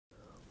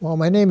Well,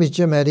 my name is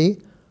Jim Eddy.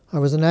 I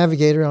was a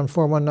navigator on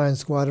 419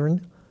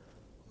 Squadron.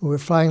 We were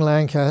flying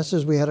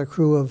Lancasters. We had a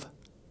crew of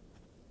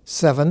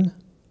 7.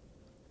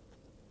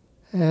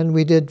 And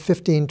we did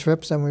 15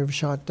 trips and we were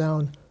shot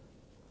down.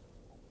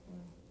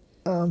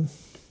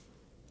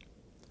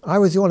 I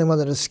was the only one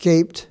that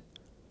escaped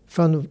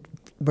from the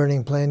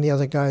burning plane. The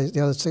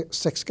other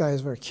six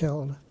guys were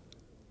killed.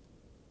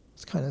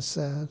 It's kind of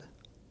sad.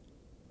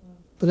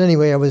 But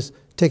anyway, I was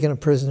taken a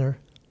prisoner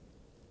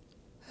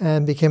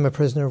and became a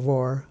prisoner of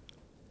war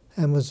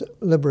and was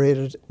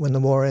liberated when the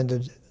war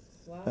ended.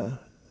 Wow.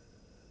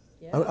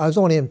 I was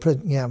only in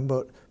prison,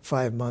 about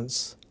 5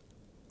 months.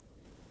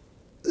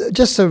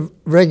 Just the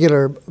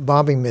regular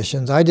bombing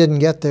missions. I didn't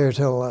get there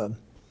till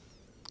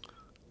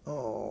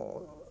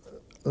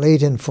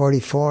late in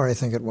 '44, I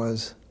think it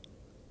was,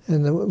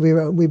 and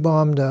we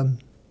bombed. I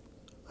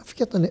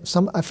forget the name.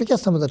 I forget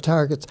some of the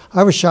targets.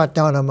 I was shot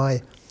down on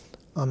my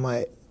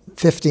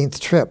 15th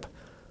trip,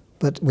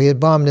 but we had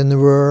bombed in the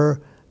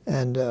Ruhr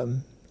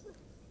and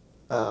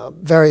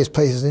various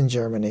places in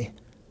Germany,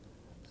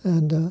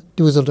 and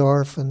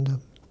Dusseldorf, and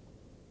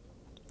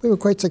we were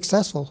quite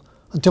successul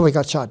until we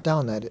got shot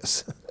down. That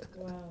is.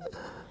 Wow.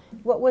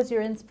 What was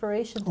your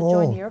inspiration to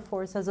join the Air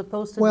Force as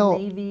opposed to the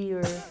Navy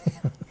or?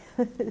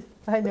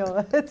 I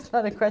know, it's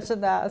not a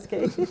question to ask.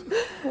 Eh?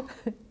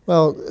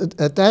 Well,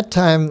 at that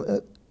time,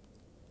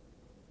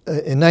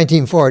 in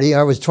 1940,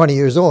 I was 20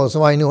 years old,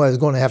 so I knew I was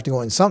going to have to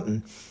go in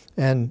something.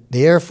 And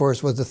the Air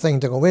Force was the thing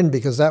to go in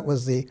because that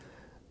was the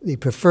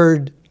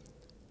preferred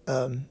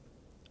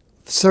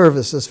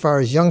service as far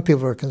as young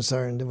people were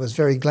concerned. It was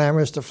very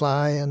glamorous to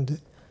fly, and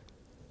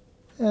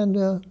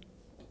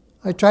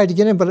I tried to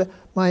get in, but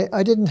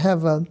I didn't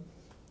have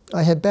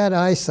I had bad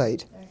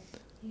eyesight.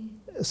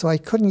 So I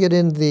couldn't get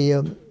into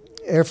the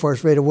Air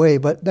Force right away.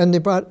 But then they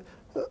brought,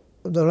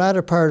 the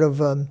latter part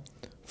of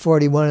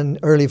 41 and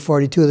early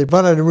 42, they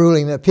brought out a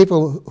ruling that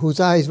people whose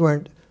eyes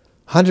weren't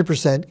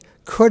 100%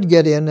 could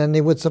get in, and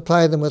they would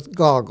supply them with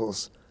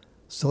goggles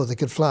so they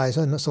could fly.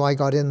 So I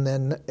got in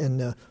then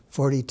in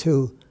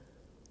 42.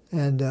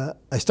 And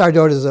I started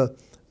out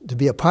to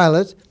be a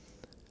pilot,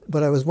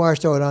 but I was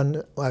washed out I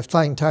was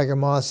flying Tiger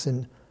Moths.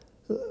 And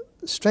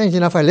strange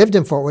enough, I lived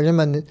in Fort William,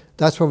 and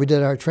that's where we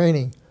did our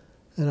training.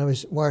 And I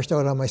was washed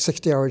out on my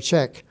 60-hour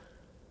check.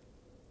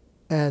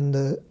 And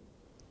the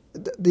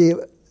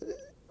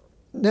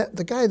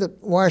guy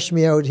that washed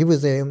me out, he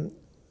was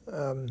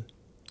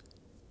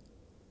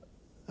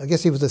I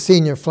guess he was a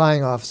senior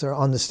flying officer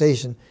on the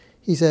station.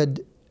 He said,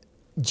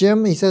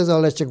 Jim, he says, I'll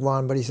let you go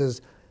on, but he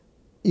says,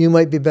 you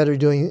might be better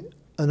doing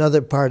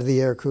another part of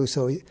the air crew.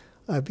 So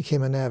I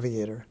became a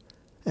navigator.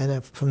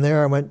 And from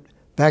there I went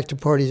back to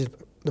Portage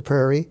la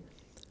Prairie.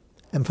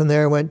 And from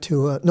there I went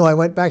to, I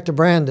went back to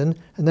Brandon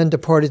and then to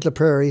Portage la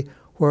Prairie,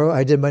 where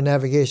I did my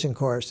navigation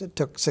course. It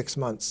took 6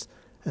 months.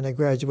 And I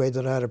graduated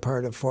the latter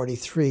part of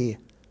 43.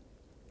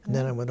 And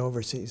then I went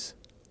overseas.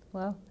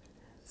 Wow.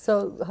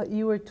 So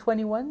you were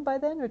 21 by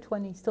then, or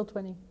 20, still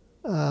 20?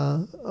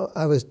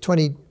 I was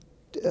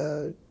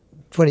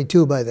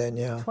 22 by then,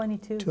 yeah.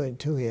 22?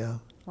 22, yeah.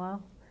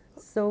 Wow.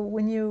 So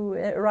when you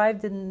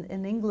arrived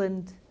in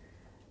England,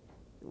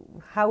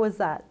 how was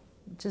that?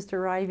 Just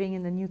arriving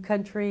in the new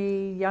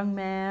country, young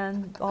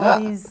man, all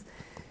these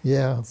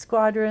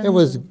squadrons. It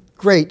was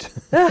great.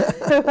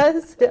 It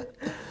was,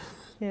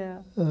 yeah.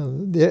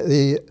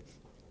 The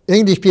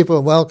English people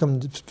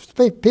welcomed,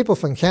 people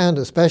from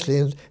Canada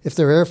especially, if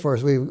they're Air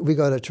Force, we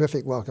got a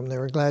terrific welcome. They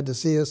were glad to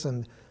see us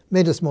and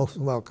made us most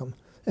welcome.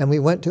 And we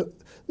went to,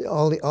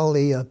 all the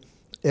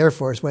Air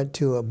Force went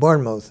to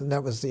Bournemouth, and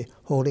that was the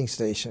holding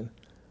station.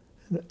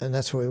 And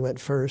that's where we went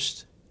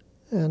first.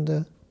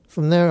 And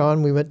from there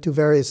on, we went to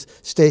various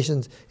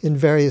stations in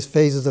various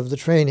phases of the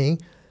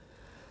training.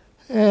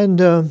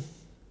 And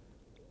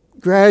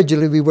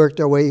gradually, we worked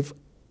our way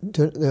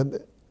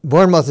to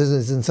Bournemouth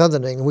is in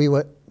southern England. We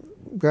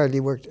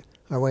gradually worked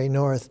our way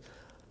north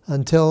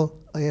until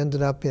I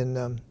ended up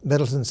in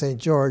Middleton St.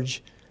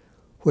 George,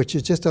 which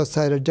is just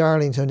outside of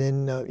Darlington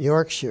in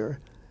Yorkshire.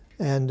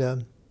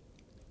 And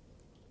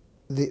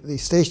the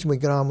station we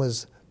got on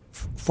was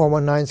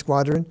 419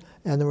 Squadron,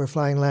 and they were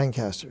flying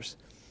Lancasters.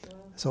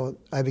 So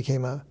I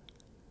became a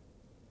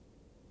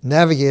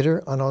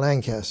navigator on a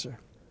Lancaster.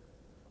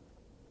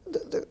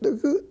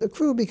 The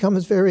crew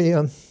becomes very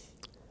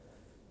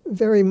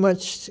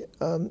much,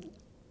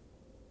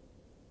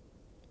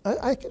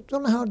 I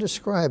don't know how to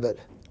describe it.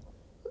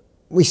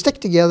 We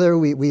stick together.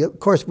 Of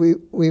course, we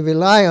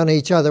rely on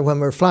each other when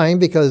we're flying,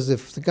 because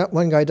if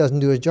one guy doesn't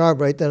do his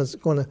job right, then it's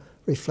going to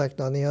reflect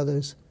on the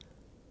others.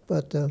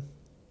 But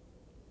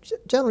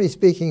generally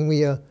speaking,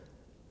 we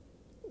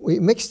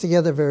mix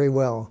together very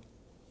well.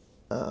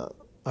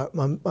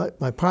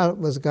 My pilot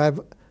was a guy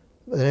by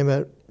the name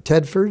of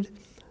Tedford.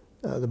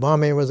 The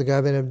bomber was a guy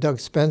by the name of Doug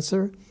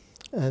Spencer.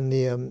 And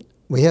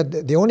we had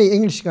the only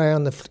English guy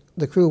on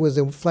the crew was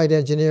the flight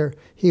engineer.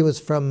 He was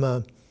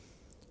from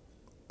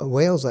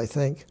Wales, I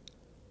think,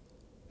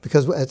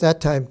 because at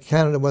that time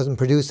Canada wasn't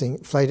producing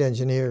flight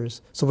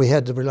engineers, so we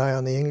had to rely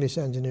on the English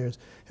engineers.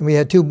 And we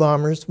had 2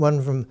 bombers,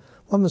 one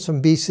one was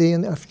from BC,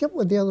 and I forget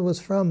what the other was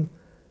from.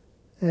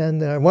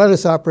 And our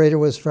wireless operator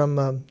was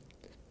from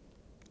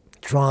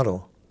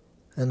Toronto,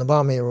 and the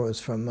bomber was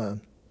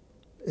from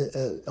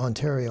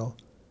Ontario.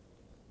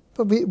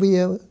 But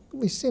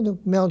we seemed to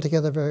meld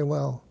together very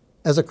well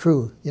as a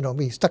crew. You know,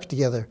 we stuck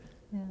together.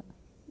 Yeah.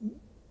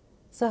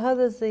 So how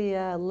does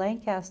the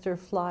Lancaster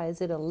fly? Is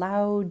it a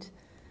loud?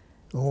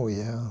 Oh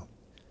yeah.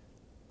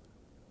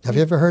 Have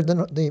you ever heard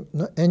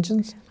the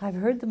engines? I've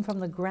heard them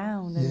from the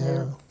ground, and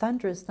they're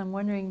thunderous. I'm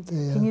wondering,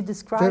 can you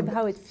describe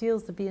how it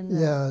feels to be in the?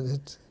 Yeah,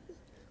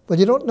 but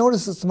you don't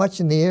notice it so much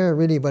in the air,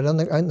 really. But on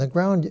the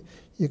ground,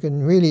 you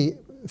can really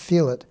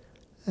feel it,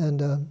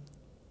 and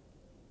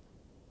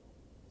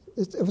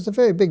it was a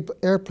very big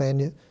airplane.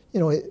 You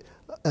know,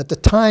 at the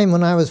time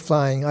when I was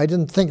flying, I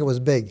didn't think it was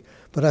big.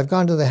 But I've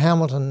gone to the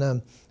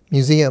Hamilton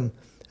Museum.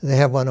 They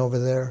have one over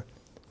there,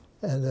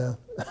 and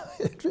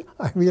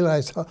I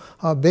realized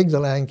how big the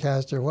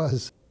Lancaster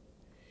was.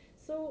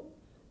 So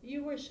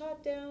you were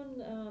shot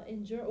down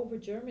over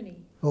Germany?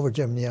 Over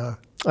Germany, yeah.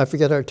 I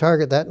forget our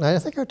target that night. I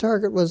think our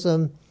target was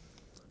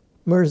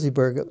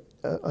Merseburg,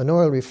 an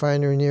oil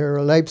refinery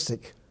near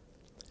Leipzig.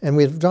 And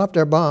we had dropped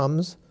our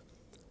bombs,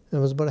 and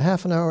it was about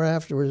half an hour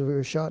afterwards we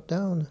were shot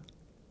down.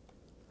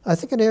 I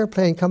think an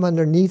airplane come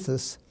underneath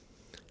us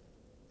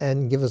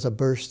and give us a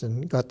burst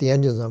and got the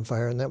engines on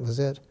fire, and that was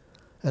it.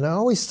 And I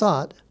always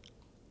thought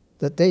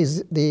that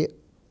the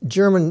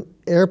German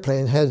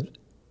airplane had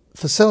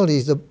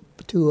facilities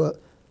to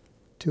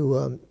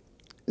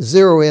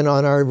zero in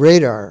on our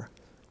radar,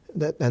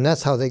 and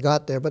that's how they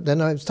got there. But then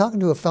I was talking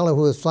to a fellow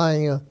who was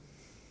flying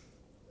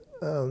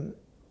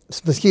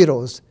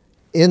mosquitoes.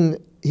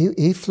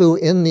 He flew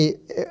in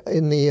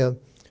the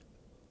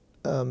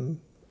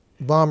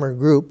bomber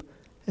group,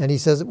 and he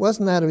says it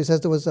wasn't that. He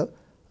says there was a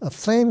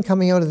flame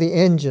coming out of the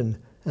engine,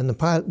 and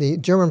the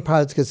German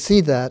pilots could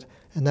see that,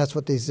 and that's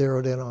what they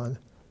zeroed in on.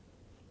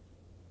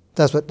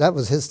 That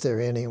was his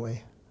theory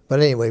anyway. But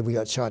anyway, we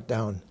got shot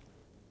down.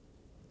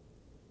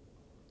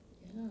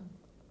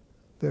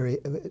 Yeah.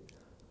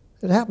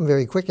 It happened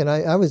very quick, and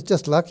I was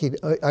just lucky.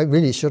 I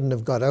really shouldn't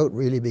have got out,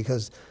 really,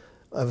 because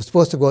I was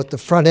supposed to go at the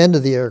front end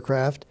of the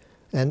aircraft,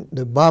 and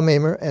the bomb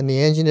aimer and the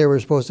engineer were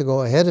supposed to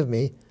go ahead of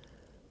me,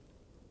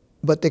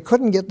 but they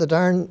couldn't get the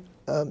darn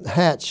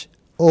hatch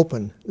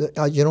open.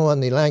 You know, on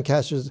the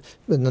Lancasters,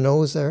 in the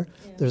nose there,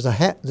 there's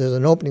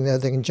an opening there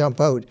they can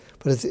jump out,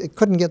 but it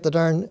couldn't get the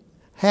darn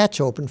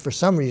hatch open for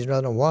some reason. I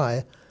don't know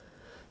why.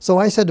 So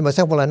I said to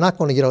myself, well, I'm not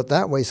going to get out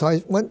that way. So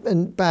I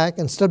went back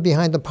and stood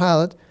behind the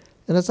pilot,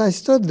 and as I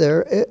stood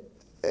there,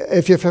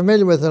 if you're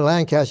familiar with the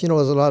Lancaster, you know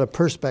there's a lot of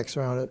perspex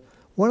around it.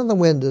 One of the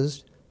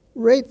windows,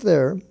 right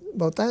there,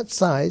 about that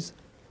size,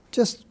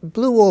 just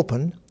blew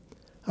open.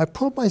 I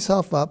pulled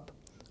myself up.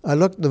 I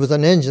looked, there was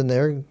an engine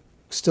there,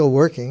 still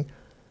working,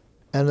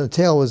 and the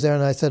tail was there,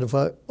 and I said,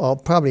 I'll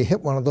probably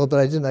hit one of those, but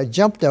I didn't. I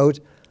jumped out,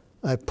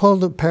 I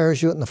pulled the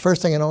parachute, and the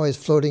first thing I know, I was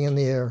floating in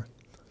the air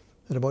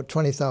at about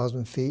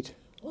 20,000 feet.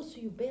 Oh, so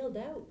you bailed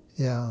out?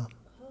 Yeah.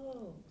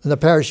 Oh. And the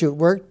parachute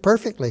worked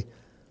perfectly.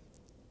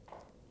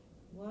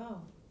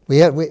 Wow.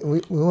 When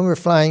we were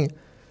flying,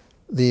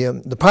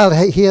 the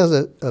pilot, he has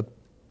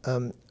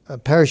a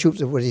parachute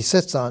that he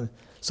sits on,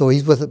 so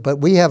he's with it. But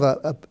we have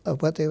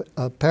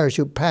a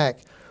parachute pack,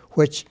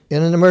 which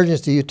in an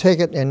emergency you take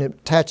it and it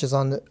attaches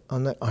on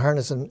the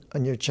harness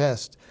on your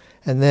chest,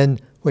 and then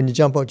when you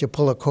jump out you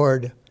pull a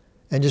cord,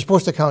 and you're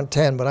supposed to count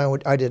 10, but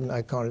I didn't.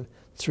 I counted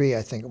 3,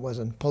 I think it was,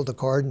 and pulled the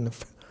cord, and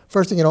the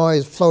first thing you know I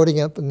was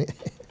floating up, and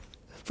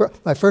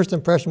my first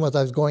impression was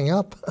I was going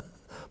up,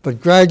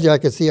 but gradually I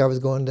could see I was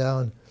going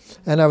down.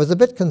 And I was a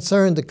bit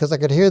concerned because I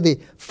could hear the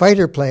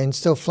fighter plane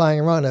still flying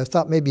around. I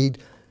thought maybe he'd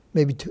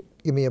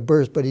give me a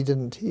burst, but he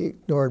didn't. He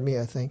ignored me,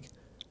 I think.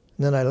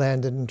 And then I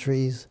landed in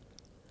trees.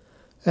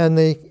 And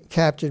they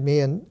captured me,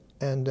 and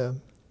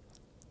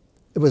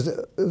it was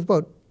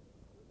about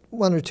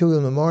 1 or 2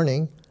 in the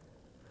morning.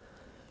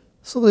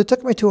 So they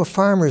took me to a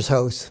farmer's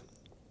house,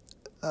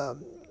 a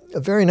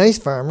very nice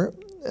farmer.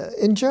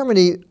 In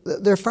Germany,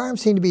 their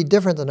farms seem to be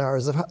different than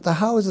ours. The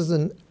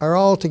houses are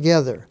all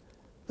together.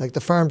 Like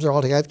the farms are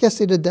all together. I guess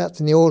they did that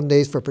in the olden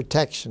days for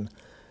protection.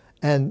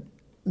 And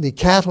the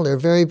cattle are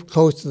very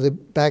close to the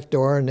back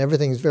door, and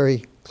everything's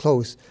very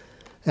close.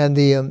 And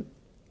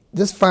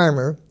this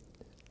farmer,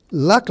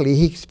 luckily,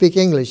 he could speak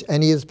English,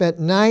 and he had spent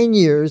 9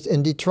 years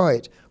in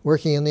Detroit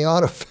working in the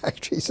auto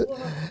factories. Wow.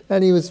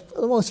 And he was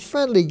the most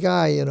friendly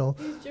guy, you know.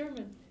 He's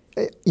German.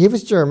 He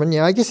was German,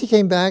 yeah. I guess he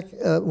came back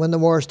when the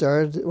war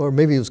started, or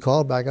maybe he was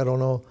called back, I don't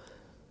know.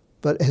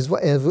 But his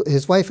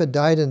wife had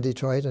died in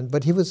Detroit,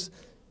 but he was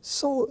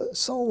so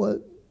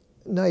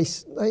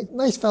nice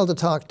fellow to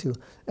talk to.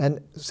 And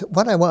so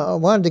what I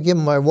wanted to give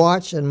him my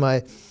watch and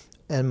my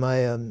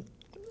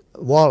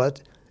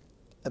wallet,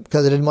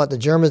 because I didn't want the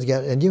Germans to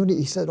get it. And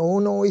he said, oh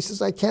no, he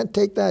says, I can't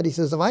take that. He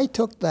says, if I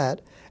took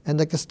that and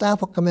the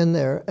Gestapo come in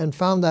there and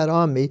found that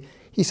on me,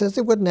 he says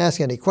they wouldn't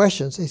ask any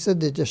questions. He said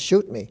they'd just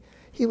shoot me.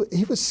 He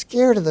was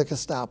scared of the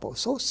Gestapo,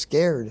 so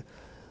scared.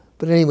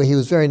 But anyway, he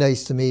was very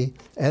nice to me,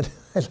 and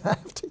I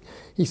laughed.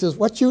 He says,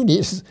 "What you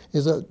need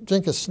is a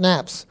drink of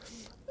schnapps."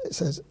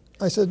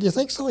 I said, "Do you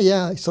think so?"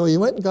 Yeah. So he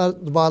went and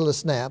got the bottle of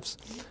schnapps,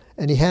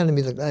 and he handed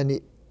me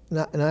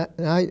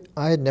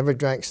I had never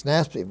drank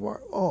schnapps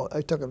before. Oh,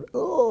 I took it.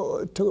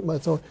 Oh, I took it my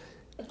throat.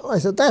 I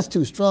said, "That's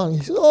too strong."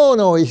 He said, "Oh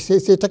no," he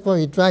took one.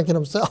 He drank it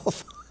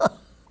himself.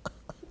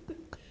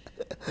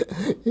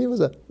 He was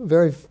a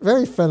very,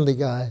 very friendly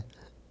guy.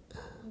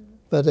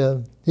 But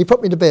he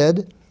put me to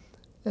bed,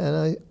 and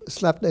I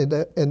slept.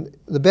 And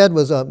the bed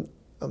was a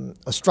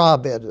straw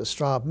bed, a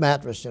straw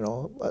mattress, you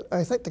know.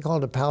 I think they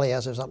called it a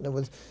palliasse or something. It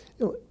was,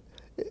 you know,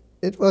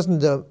 it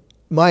wasn't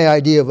my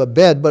idea of a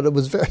bed, but it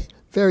was very,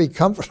 very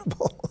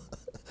comfortable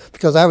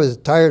because I was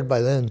tired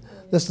by then.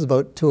 This is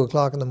about 2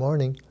 o'clock in the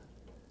morning.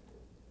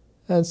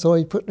 And so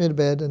he put me to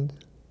bed, and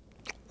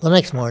the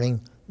next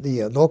morning,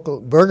 the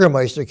local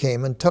Burgermeister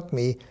came and took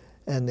me,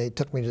 and they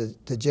took me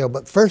to jail.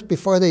 But first,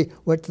 before they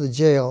went to the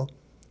jail,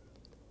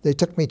 they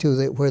took me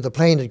to where the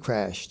plane had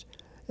crashed,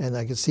 and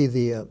I could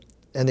see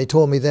and they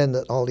told me then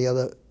that all the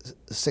other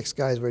 6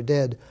 guys were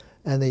dead,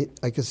 and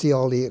I could see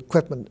all the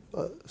equipment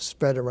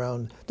spread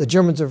around. The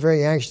Germans were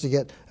very anxious to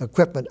get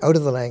equipment out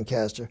of the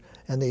Lancaster,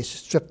 and they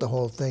stripped the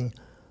whole thing.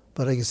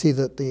 But I could see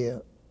that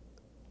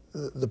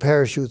the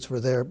parachutes were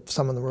there.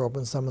 Some of them were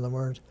open, some of them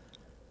weren't.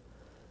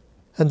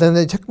 And then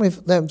they took me,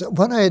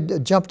 when I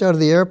had jumped out of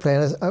the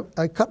airplane,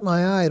 I cut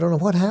my eye. I don't know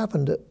what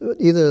happened.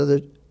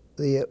 Either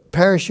the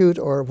parachute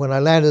or when I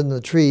landed in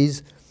the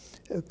trees,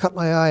 cut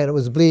my eye and it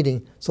was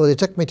bleeding. So they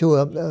took me to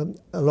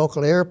a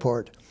local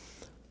airport,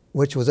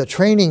 which was a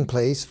training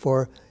place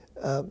for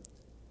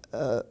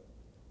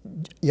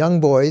young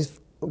boys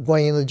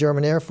going in the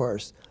German Air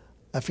Force.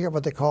 I forget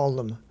what they called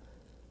them.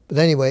 But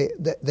anyway,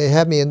 they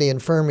had me in the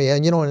infirmary,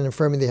 and you know in an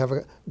infirmary they have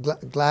a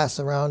glass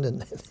around,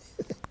 and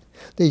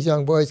these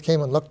young boys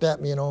came and looked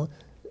at me, you know,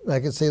 and I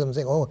could see them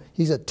saying, "Oh,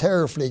 he's a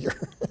terror flieger."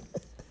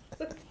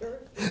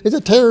 He's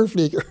a terror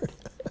flieger.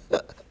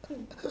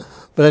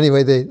 But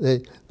anyway,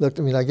 they looked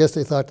at me, and I guess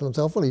they thought to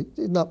themselves, well,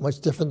 he's not much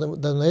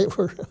different than they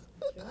were.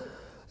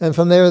 And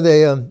from there,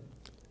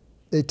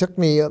 they took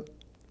me,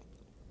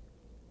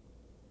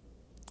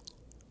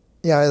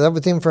 yeah, that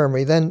was the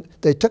infirmary. Then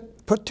they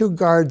put 2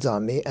 guards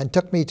on me and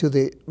took me to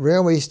the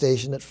railway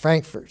station at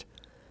Frankfurt.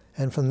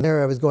 And from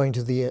there, I was going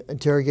to the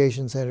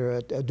interrogation center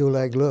at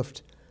Dulag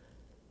Luft.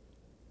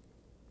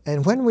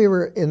 And when we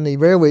were in the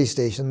railway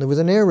station, there was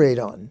an air raid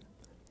on.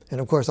 And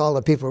of course, all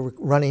the people were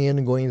running in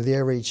and going to the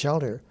air raid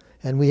shelter.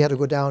 And we had to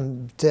go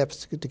down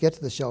steps to get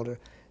to the shelter.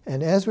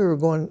 And as we were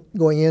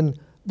going in,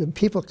 the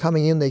people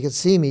coming in, they could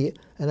see me,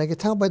 and I could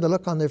tell by the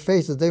look on their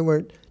faces they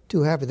weren't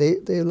too happy.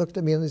 They looked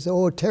at me and they said,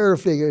 "Oh, terror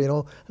figure," you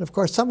know. And of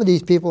course, some of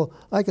these people,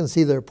 I can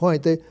see their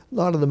point. A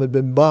lot of them had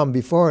been bombed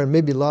before and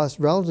maybe lost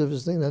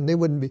relatives, and they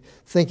wouldn't be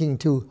thinking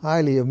too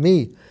highly of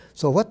me.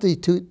 So what these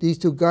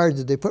two guards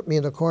did, they put me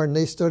in a corner and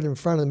they stood in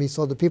front of me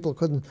so the people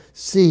couldn't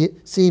see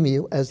me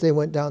as they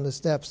went down the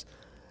steps.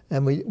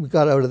 And we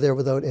got out of there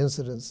without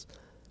incidents.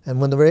 And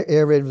when the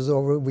air raid was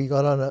over, we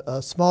got on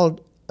a small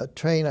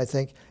train, I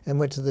think, and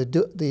went to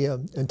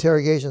the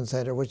interrogation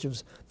center, which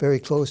was very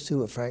close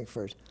to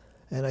Frankfurt.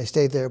 And I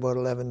stayed there about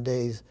 11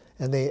 days.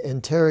 And they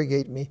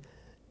interrogate me,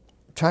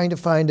 trying to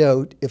find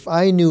out if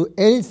I knew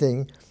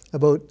anything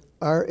about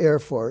our Air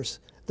Force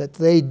that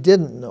they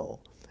didn't know.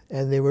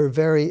 And they were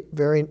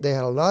they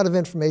had a lot of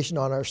information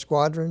on our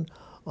squadron,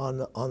 on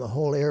the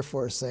whole Air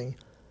Force thing.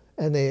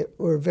 And they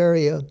were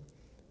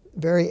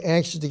very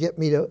anxious to get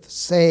me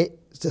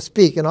to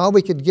speak. And all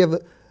we could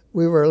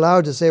we were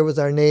allowed to say was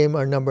our name,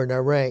 our number, and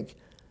our rank.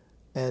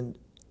 And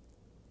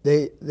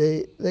they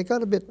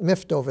got a bit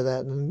miffed over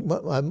that. And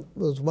there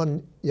was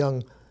one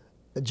young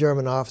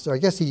German officer, I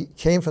guess he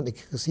came from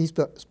because he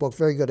spoke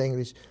very good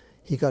English.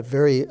 He got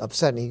very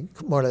upset and he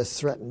more or less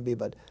threatened me.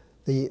 But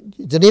the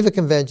Geneva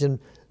Convention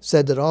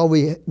said that all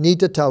we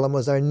need to tell him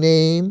was our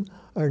name,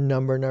 our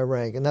number, and our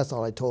rank. And that's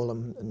all I told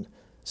him and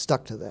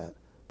stuck to that.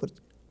 But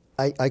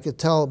I could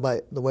tell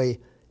by the way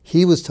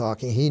he was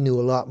talking, he knew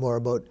a lot more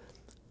about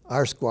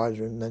our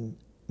squadron than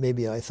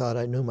maybe I thought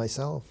I knew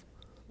myself.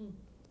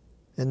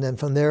 And then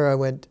from there I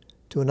went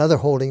to another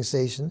holding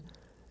station,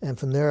 and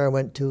from there I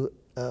went to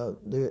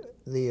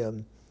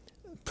the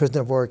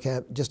prisoner of war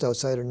camp just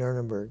outside of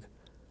Nuremberg.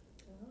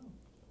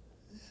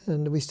 Oh.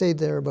 And we stayed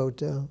there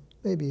about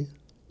maybe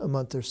a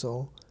month or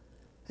so.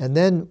 And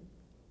then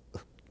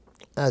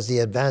as the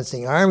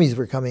advancing armies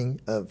were coming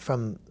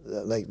from,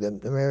 like the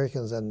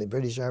Americans and the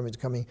British armies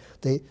coming,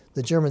 the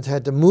Germans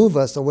had to move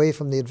us away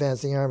from the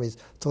advancing armies.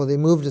 So they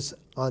moved us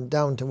on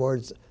down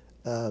towards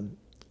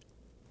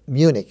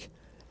Munich,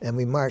 and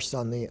we marched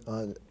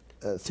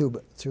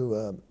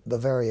through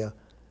Bavaria.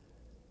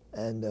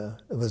 And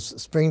it was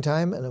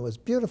springtime, and it was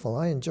beautiful.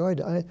 I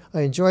enjoyed it.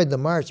 I enjoyed the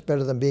march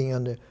better than being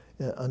under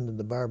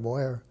the barbed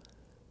wire.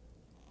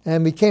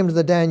 And we came to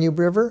the Danube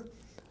River,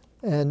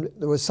 and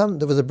there was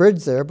a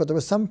bridge there, but there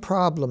was some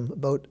problem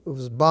about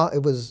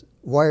it was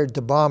wired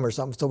to bomb or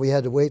something, so we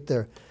had to wait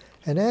there.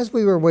 And as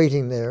we were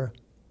waiting there,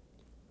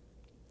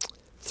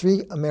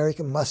 3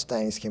 American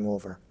Mustangs came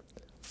over,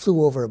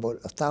 flew over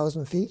about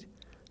 1,000 feet.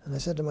 And I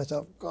said to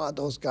myself, God,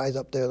 those guys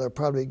up there, they're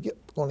probably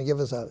going to give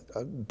us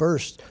a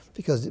burst,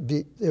 because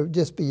there would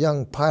just be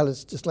young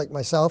pilots just like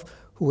myself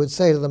who would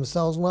say to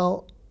themselves,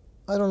 well,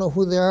 I don't know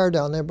who they are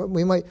down there, but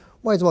we might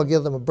as well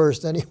give them a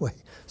burst anyway.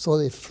 So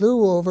they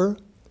flew over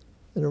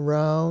and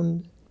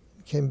around,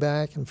 came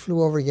back and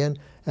flew over again.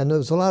 And there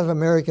was a lot of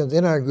Americans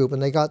in our group,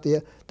 and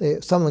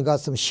some of them got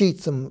some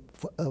sheets, some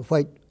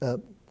white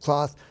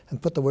cloth,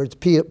 and put the words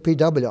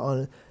PW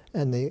on it.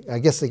 And I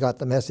guess they got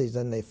the message,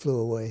 then they flew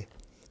away.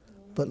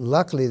 But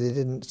luckily they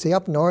didn't. See,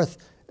 up north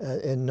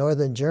in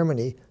northern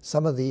Germany,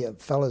 some of the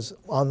fellows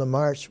on the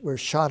march were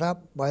shot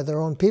up by their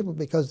own people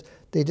because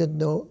they didn't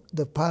know,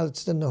 the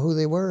pilots didn't know who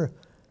they were,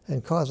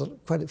 and caused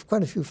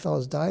quite a few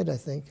fellows died, I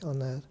think, on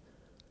that.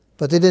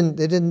 But they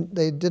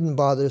didn't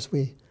bother us.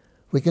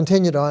 We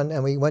continued on,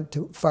 and we went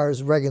to far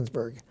as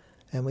Regensburg,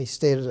 and we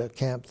stayed at a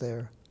camp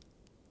there.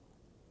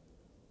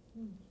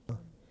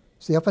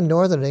 See, up in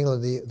northern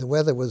England, the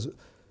weather was,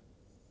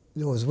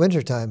 it was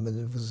wintertime, but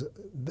it was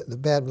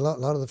bad. A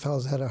lot of the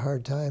fellows had a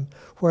hard time.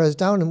 Whereas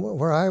down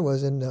where I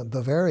was in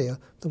Bavaria,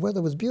 the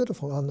weather was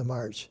beautiful on the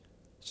march.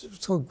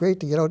 It's so great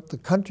to get out the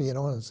country, you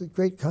know. It's a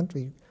great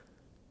country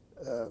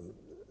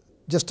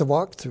just to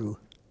walk through.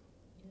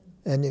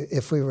 And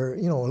if we were,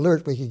 you know,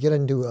 alert, we could get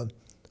into a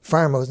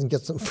farmhouse and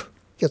get some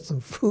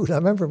food. I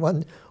remember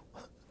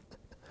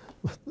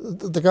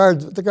the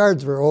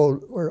guards were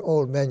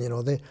old men, you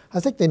know. I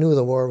think they knew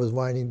the war was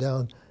winding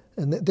down.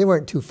 And they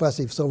weren't too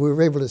fussy, so we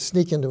were able to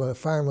sneak into a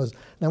farmhouse.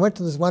 And I went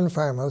to this one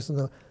farmhouse, and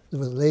there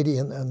was a lady,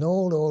 an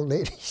old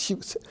lady. She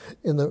was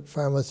in the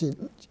farmhouse.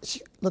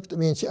 She looked at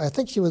me, and I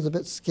think she was a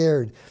bit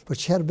scared, but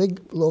she had a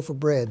big loaf of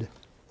bread,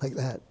 like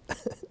that.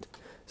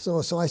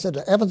 So I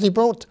said, "Haben Sie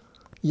Brot?"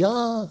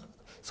 "Ja."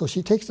 So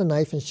she takes a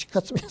knife, and she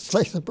cuts me a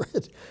slice of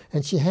bread,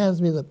 and she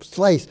hands me the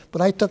slice,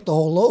 but I took the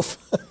whole loaf.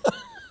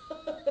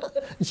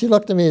 And she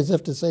looked at me as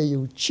if to say,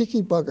 "You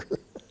cheeky bugger."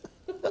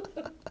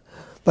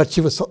 But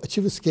she was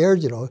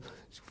scared, you know,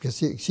 because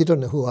she didn't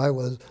know who I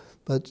was.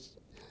 But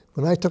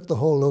when I took the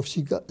whole loaf,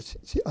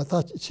 I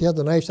thought she had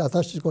the knife. I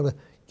thought she was going to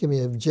give me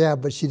a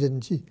jab, but she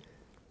didn't.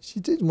 She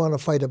didn't want to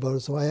fight about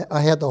it. So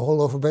I had the whole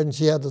loaf of bread, and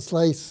she had the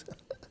slice.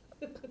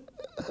 Wow.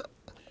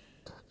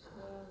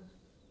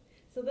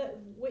 So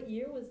what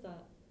year was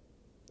that?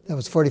 That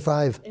was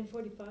 45. In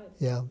 45.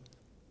 Yeah.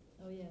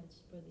 Oh yeah, it's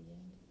for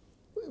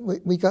the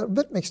end. We got a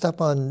bit mixed up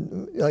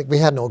on, like, we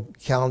had no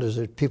calendars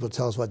or people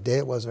tell us what day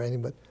it was or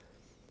anything, but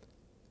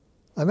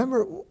I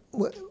remember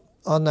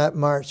on that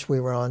march we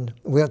went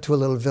to a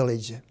little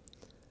village,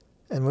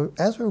 and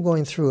as we were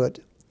going through it,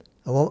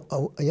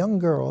 a young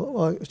girl,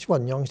 well, she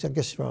wasn't young, I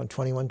guess she was around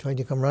 21,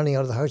 22, come running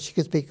out of the house. She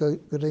could speak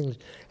good English,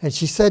 and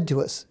she said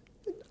to us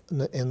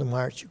in the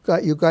march,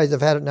 you guys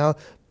have had it now.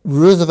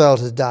 Roosevelt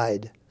has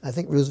died. I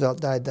think Roosevelt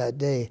died that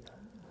day.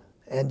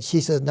 And she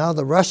says, now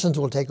the Russians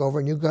will take over,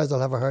 and you guys will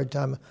have a hard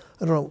time.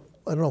 I don't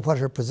know what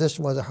her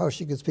position was or how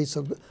she could speak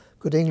so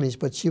good English,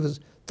 but she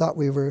thought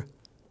we were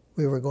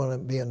going to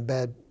be in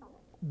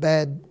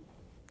bad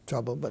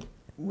trouble, but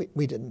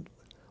we didn't.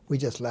 We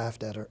just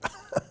laughed at her.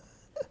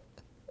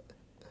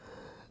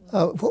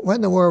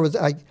 When the war was,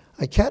 I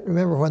can't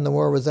remember when the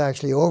war was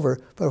actually over,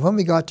 but when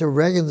we got to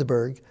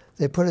Regensburg,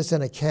 they put us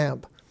in a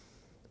camp.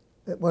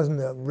 It wasn't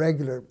a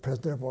regular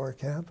prisoner of war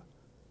camp,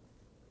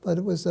 but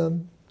it was,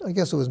 I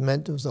guess it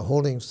was a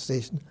holding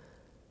station.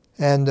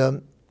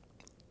 And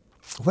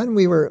when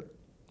we were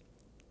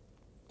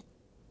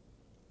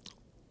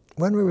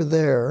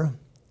there,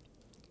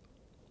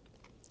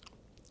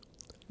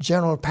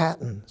 General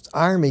Patton's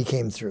army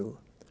came through.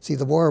 See,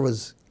 the war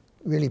was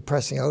really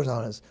pressing out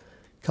on us,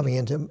 coming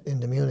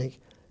into Munich,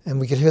 and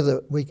we could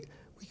hear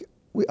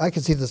I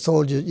could see the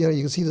soldiers. You know,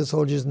 you could see the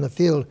soldiers in the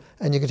field,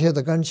 and you could hear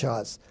the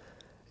gunshots.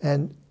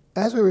 And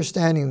as we were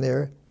standing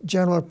there,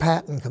 General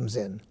Patton comes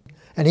in,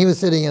 and he was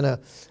sitting in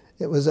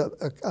it was a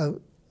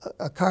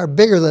car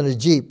bigger than a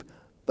Jeep,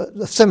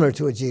 but similar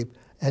to a Jeep,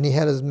 and he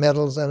had his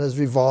medals and his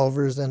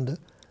revolvers, and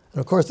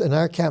of course in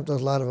our camp there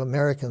was a lot of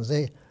Americans.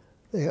 They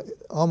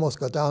almost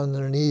got down on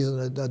their knees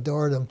and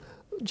adored him.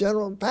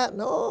 General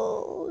Patton,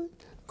 oh!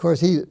 Of course,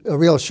 he's a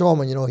real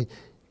showman, you know.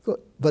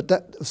 But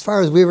that, as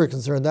far as we were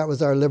concerned, that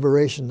was our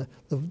liberation.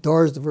 The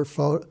doors were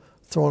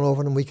thrown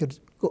open, and we could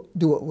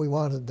do what we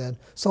wanted then.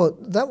 So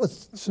that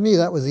was, for me,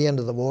 that was the end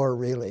of the war,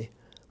 really.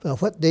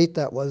 But what date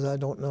that was, I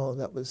don't know.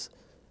 That was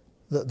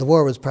the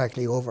war was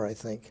practically over, I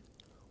think.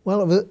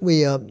 Well,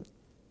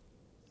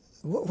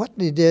 what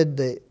they did,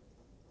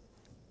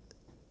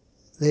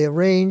 they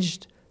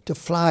arranged to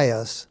fly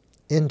us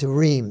into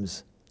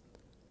Reims,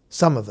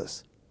 some of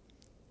us,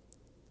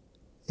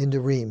 into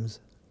Reims,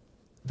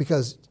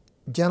 because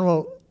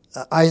General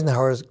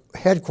Eisenhower's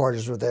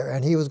headquarters were there,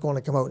 and he was going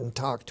to come out and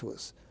talk to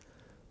us.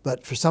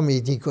 But for some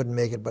reason, he couldn't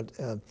make it, but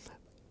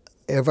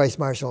Air Vice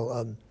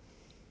Marshal,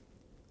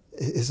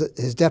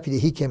 his deputy,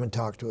 he came and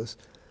talked to us.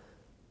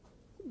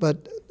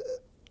 But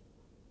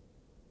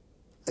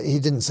he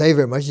didn't say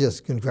very much, he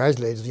just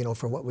congratulated us, you know,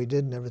 for what we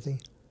did and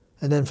everything.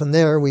 And then from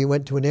there, we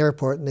went to an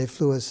airport, and they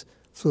flew us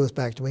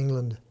back to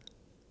England.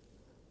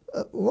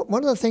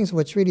 One of the things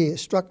which really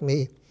struck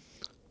me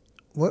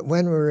when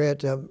we were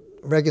at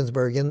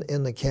Regensburg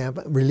in the camp,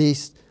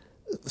 released,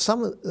 there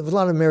was a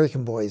lot of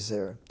American boys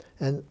there.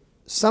 And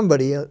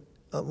somebody,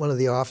 one of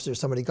the officers,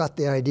 somebody got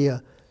the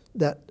idea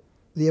that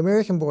the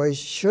American boys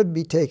should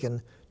be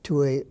taken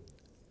to a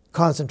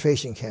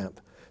concentration camp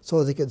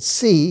so they could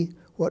see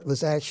what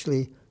was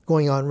actually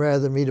going on rather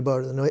than read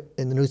about it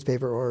in the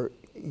newspaper or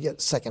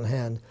get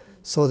secondhand.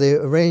 So they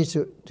arranged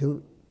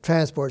to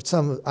transport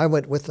some. I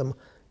went with them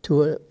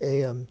to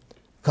a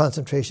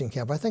concentration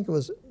camp. I think it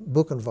was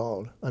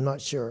Buchenwald. I'm not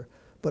sure,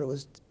 but it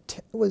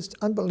was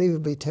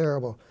unbelievably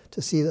terrible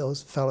to see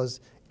those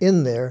fellas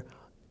in there.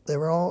 They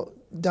were all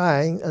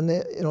dying, and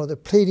they're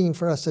pleading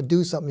for us to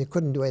do something. You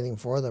couldn't do anything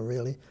for them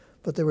really,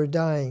 but they were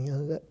dying,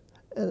 and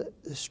it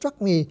struck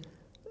me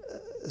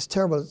as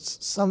terrible.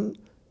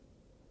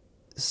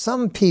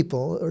 Some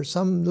people or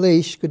some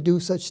leash could do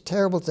such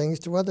terrible things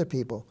to other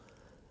people.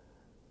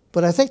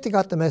 But I think they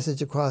got the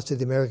message across to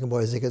the American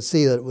boys. They could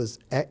see that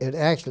it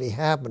actually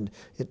happened.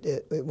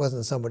 It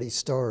wasn't somebody's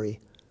story.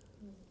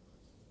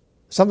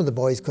 Some of the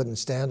boys couldn't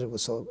stand it. It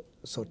was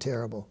so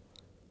terrible.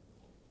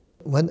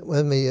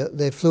 When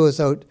they flew us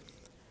out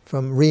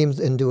from Reims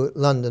into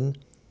London,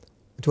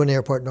 to an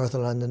airport north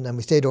of London, and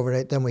we stayed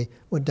overnight. Then we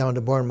went down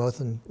to Bournemouth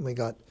and we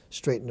got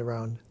straightened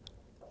around.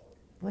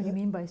 What do you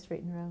mean by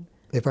straightened around?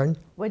 Pardon?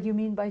 What do you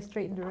mean by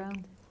straightened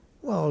around?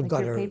 Well, like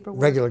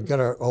got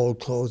our old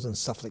clothes and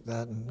stuff like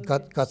that, and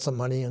got some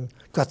money and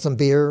got some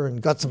beer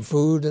and got some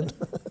food and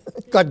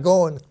got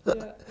going.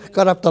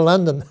 Got up to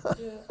London.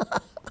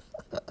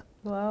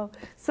 Wow.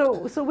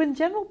 So when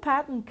General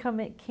Patton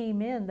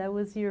came in, that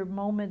was your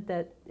moment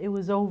that it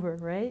was over,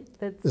 right?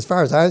 As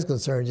far as I was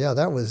concerned, yeah,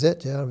 that was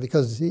it. Yeah,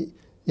 because the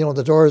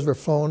doors were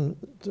flown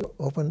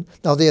open.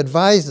 Now they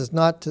advised us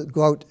not to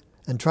go out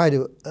and try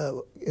to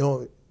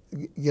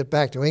get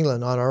back to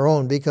England on our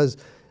own because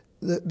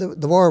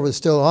the war was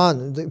still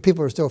on. The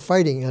people were still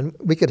fighting, and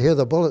we could hear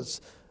the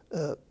bullets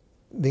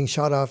being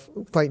shot off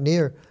quite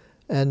near.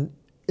 And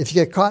if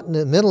you get caught in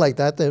the middle like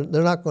that, they're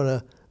not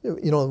going to,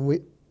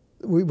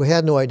 we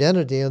had no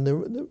identity, and they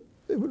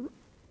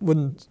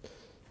wouldn't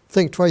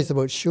think twice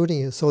about shooting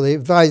you. So they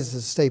advised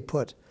us to stay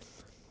put,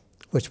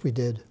 which we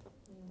did.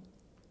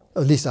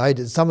 At least I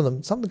did. Some of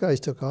the guys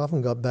took off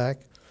and got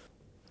back.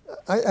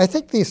 I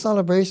think these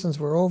celebrations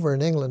were over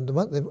in England.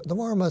 The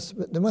war must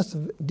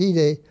have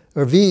D-Day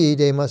or VE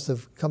Day must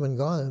have come and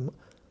gone.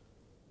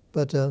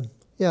 But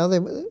yeah,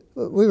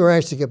 we were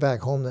anxious to get back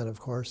home then, of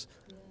course.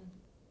 Yeah.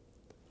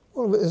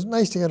 Well, it was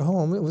nice to get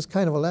home. It was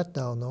kind of a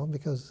letdown though,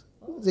 because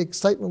the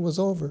excitement was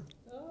over.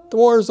 Oh. The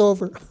war is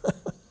over.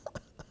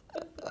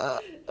 Wow.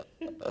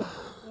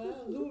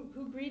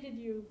 Who greeted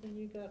you when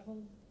you got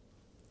home?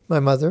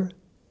 My mother,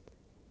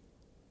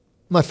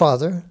 my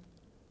father,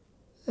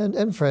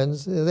 and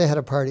friends. They had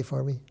a party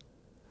for me.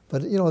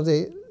 But,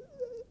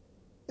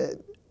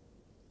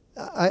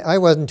 I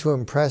wasn't too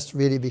impressed,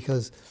 really,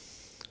 because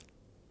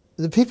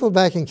the people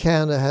back in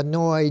Canada had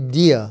no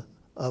idea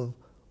of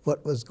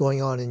what was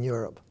going on in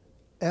Europe.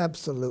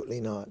 Absolutely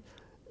not.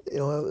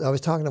 I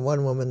was talking to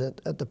one woman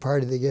at the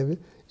party they gave me.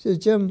 She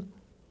said, "Jim,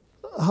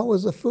 how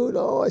was the food?"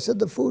 "Oh," I said,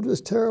 "the food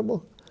was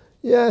terrible."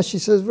 "Yeah," she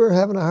says, "we're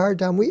having a hard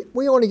time.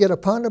 We only get a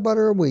pound of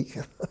butter a week."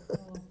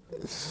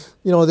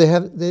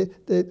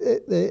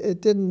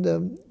 It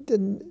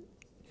didn't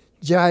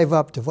jive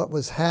up to what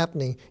was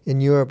happening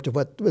in Europe, to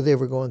what they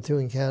were going through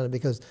in Canada,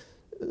 because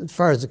as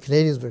far as the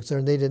Canadians were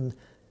concerned, they didn't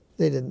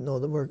know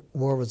the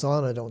war was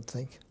on, I don't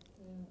think.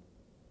 Yeah.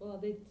 Well,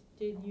 they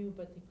knew,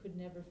 but they could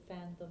never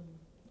fathom.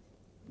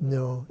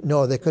 No,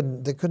 they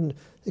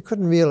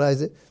couldn't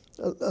realize it.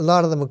 A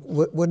lot of them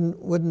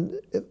wouldn't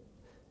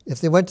if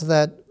they went to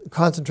that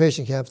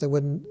concentration camp, it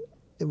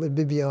would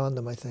be beyond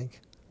them, I think.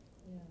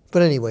 Yeah.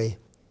 But anyway,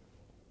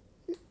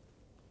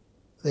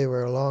 they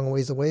were a long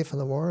ways away from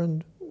the war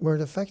and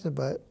weren't affected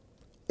by it,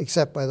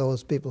 except by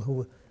those people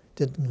who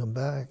didn't come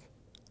back.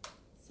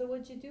 So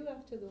what did you do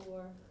after the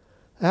war?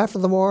 After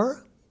the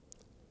war,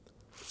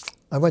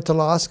 I went to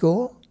law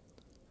school,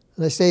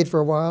 and I stayed for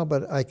a while,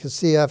 but I could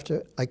see I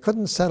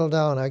couldn't settle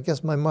down. I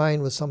guess my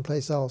mind was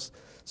someplace else.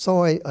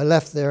 So I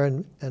left there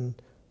and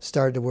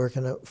started to work.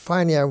 And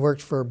finally I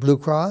worked for Blue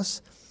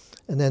Cross,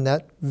 and then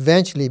that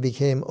eventually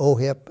became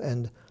OHIP,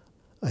 and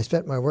I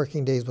spent my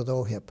working days with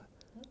OHIP.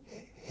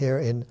 Here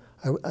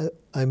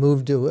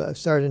I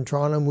started in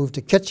Toronto, moved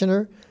to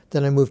Kitchener,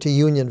 then I moved to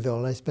Unionville.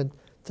 And I spent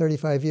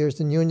 35 years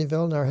in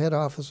Unionville, and our head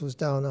office was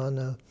down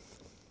the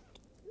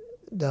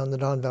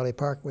Don Valley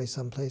Parkway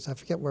someplace. I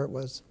forget where it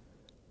was.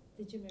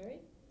 Did you marry?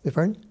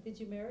 Pardon? Did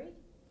you marry?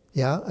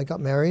 Yeah, I got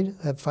married.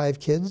 I have 5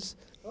 kids.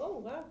 Oh,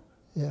 wow.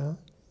 Yeah.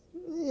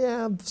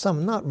 Yeah,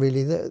 some, not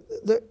really.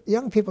 The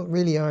young people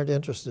really aren't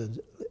interested,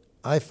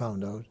 I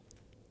found out.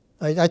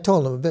 I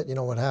told them a bit,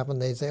 what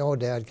happened. They say, "Oh,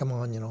 Dad, come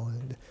on,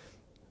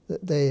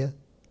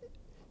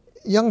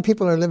 young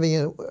people are living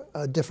in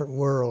a different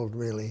world,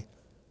 really.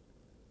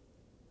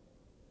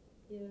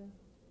 Yeah.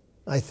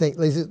 I think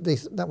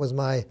that was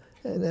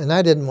and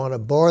I didn't want to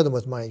bore them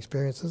with my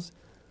experiences.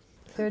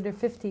 They're in their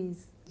 50s.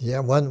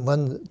 Yeah,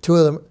 two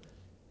of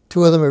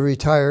them are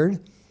retired.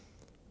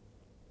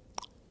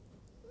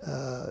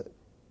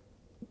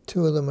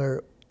 Two of them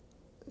are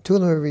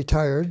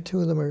retired. Two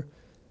of them are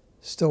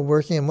still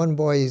working, and one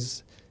boy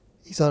he's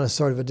on a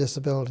sort of a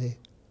disability.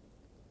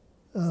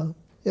 Yeah,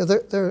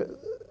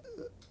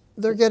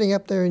 they're getting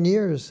up there in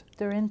years.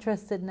 They're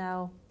interested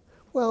now.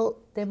 Well,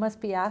 they must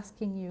be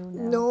asking you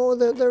now. No,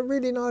 they're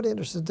really not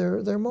interested.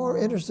 They're more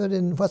interested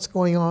in what's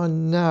going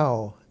on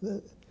now.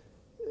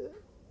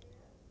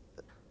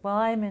 Well,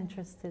 I'm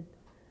interested.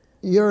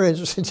 You're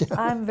interested. Yeah.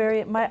 I'm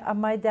very.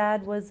 My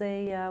dad was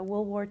a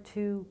World War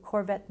II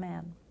Corvette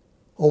man.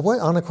 Oh, what,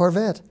 on a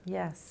Corvette?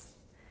 Yes,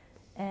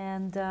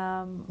 and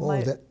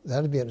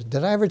that'd be interesting.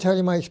 Did I ever tell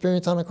you my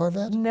experience on a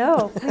Corvette?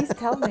 No, please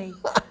tell me.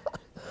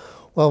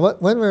 Well,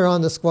 when we were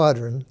on the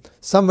squadron,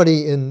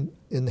 somebody in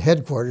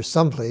headquarters,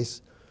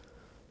 someplace,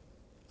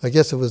 I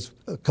guess it was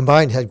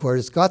combined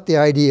headquarters, got the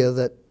idea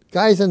that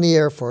guys in the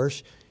Air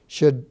Force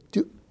should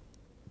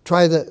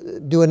try to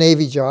do a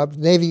Navy job.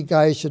 Navy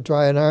guys should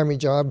try an Army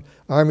job.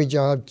 Army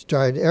job to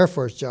try an Air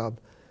Force job.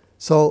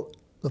 So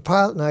the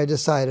pilot and I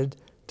decided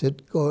to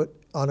go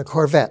on a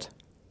Corvette.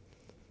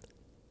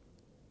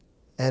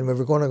 And we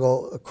were going to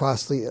go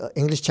across the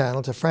English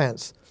Channel to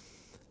France.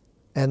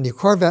 And the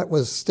Corvette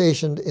was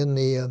stationed in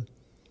the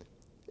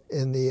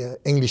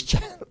English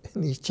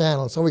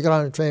Channel. So we got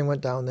on a train,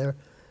 went down there.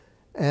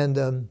 And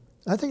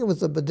I think it was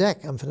the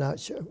Bedeck, I'm not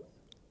sure.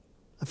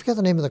 I forget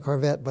the name of the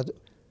Corvette, but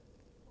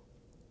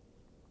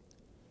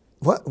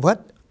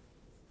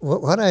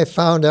what I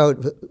found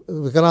out,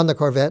 we got on the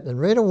Corvette,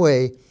 and right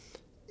away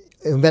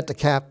we met the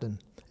captain.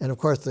 And of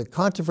course the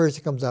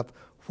controversy comes up,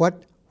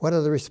 what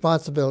are the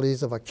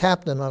responsibilities of a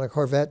captain on a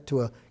Corvette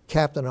to a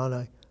captain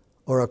on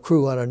or a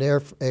crew on an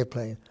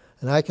airplane?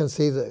 And I can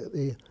see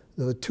the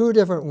two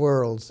different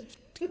worlds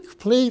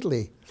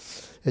completely.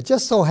 It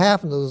just so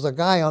happened there was a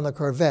guy on the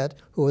Corvette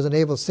who was an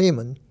able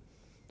seaman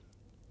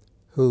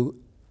who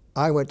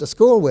I went to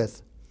school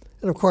with.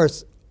 And of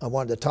course, I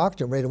wanted to talk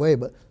to him right away,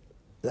 but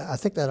I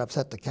think that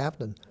upset the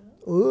captain.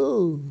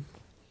 Ooh,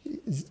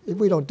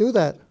 we don't do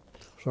that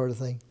sort of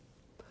thing.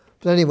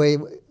 But anyway,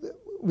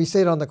 we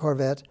stayed on the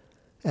Corvette,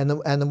 and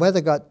the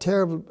weather got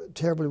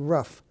terribly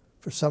rough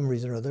for some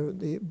reason or other.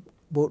 The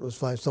boat was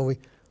flying, so we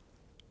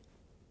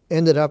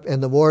ended up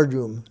in the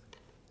wardroom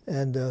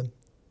and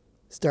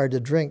started to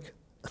drink.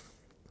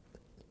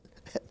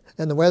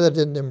 And the weather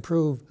didn't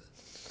improve.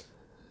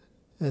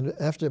 And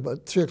after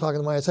about 3 o'clock in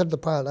the morning, I said to the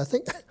pilot,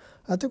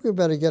 I think we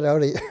better get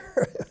out of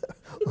here,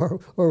 or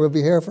we'll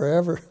be here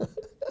forever.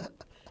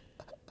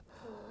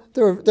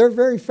 They're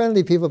very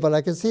friendly people, but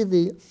I could see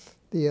the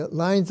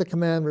lines of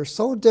command were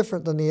so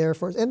different than the Air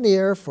Force. In the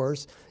Air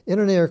Force, in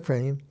an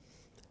airplane,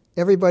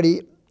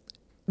 everybody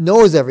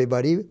knows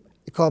everybody. You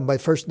call them by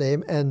first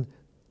name, and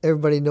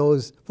everybody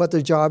knows what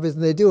their job is,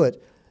 and they do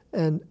it.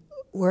 And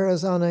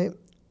whereas on a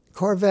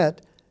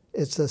Corvette,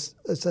 it's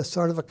a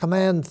sort of a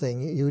command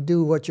thing. You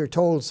do what you're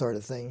told, sort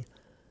of thing.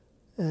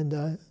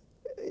 And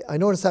I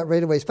noticed that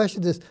right away,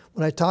 especially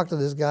when I talked to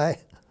this guy,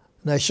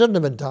 and I shouldn't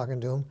have been talking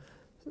to him,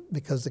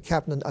 because the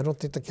captain, I don't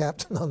think the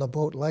captain on the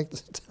boat liked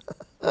it.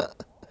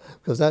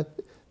 Because that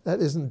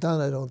isn't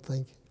done, I don't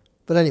think.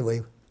 But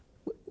anyway,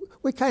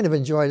 we kind of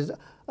enjoyed it.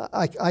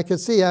 I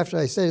could see after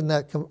I stayed in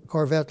that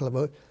Corvette till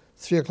about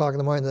 3 o'clock in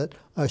the morning that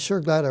I was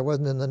sure glad I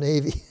wasn't in the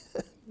Navy.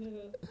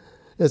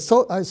 It's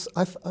so I was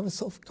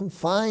so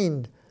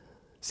confined.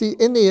 See,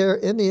 in the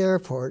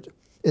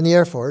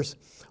Air Force,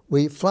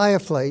 we fly a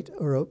flight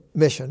or a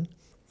mission,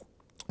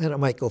 and it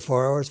might go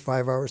 4 hours,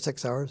 5 hours,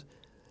 6 hours,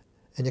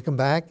 and you come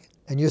back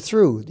and you're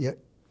through.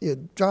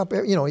 You drop,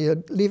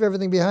 you leave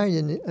everything behind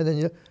you, and then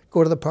you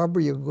go to the pub or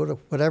you go to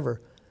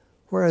whatever.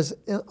 Whereas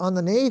on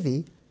the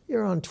Navy,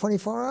 you're on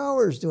 24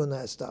 hours doing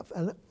that stuff,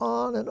 and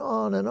on and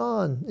on and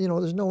on.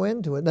 There's no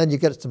end to it. And then you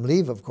get some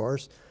leave, of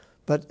course,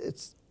 but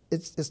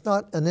it's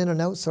not an in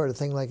and out sort of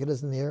thing like it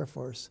is in the Air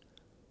Force.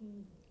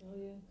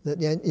 Oh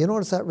yeah. You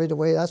notice that right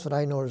away. That's what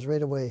I noticed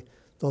right away.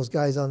 Those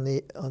guys on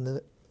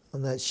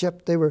that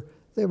ship, they were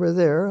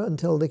there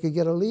until they could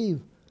get a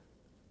leave.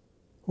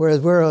 Whereas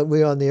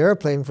we're on the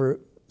airplane for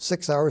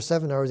 6 hours,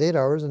 7 hours, 8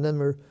 hours, and then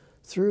we're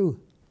through.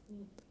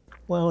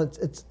 Well,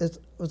 it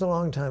was a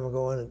long time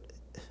ago, and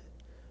it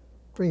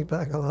brings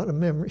back a lot of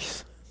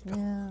memories.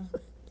 Yeah.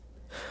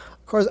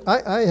 Of course,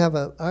 I have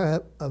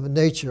a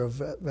nature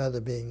of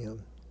rather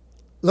being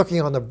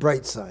looking on the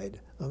bright side,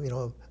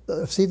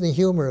 of seeing the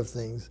humor of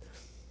things,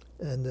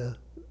 and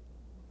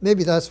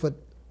maybe that's what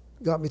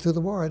got me through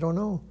the war. I don't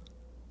know.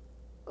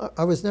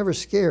 I was never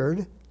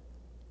scared,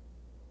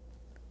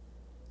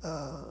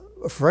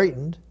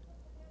 frightened.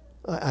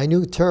 I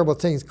knew terrible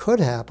things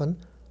could happen.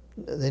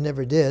 They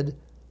never did.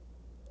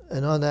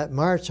 And on that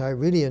march, I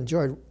really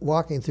enjoyed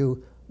walking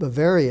through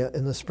Bavaria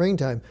in the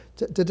springtime.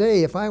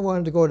 Today, if I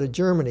wanted to go to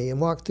Germany and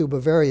walk through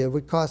Bavaria, it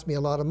would cost me a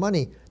lot of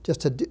money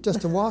just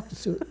to walk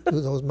through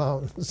those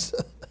mountains.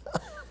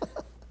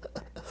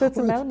 So it's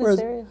a mountainous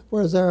area.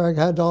 Whereas there, I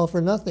had all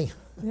for nothing.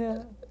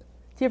 Yeah. Do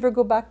you ever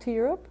go back to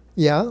Europe?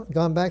 Yeah,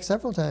 gone back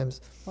several times.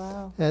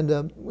 Wow. And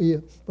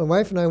my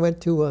wife and I went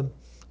to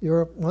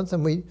Europe once,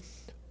 and we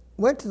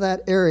went to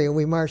that area.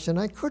 We marched, and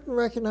I couldn't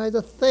recognize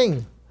a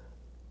thing.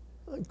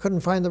 I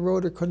couldn't find the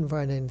road or couldn't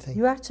find anything.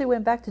 You actually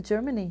went back to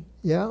Germany?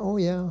 Yeah, oh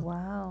yeah.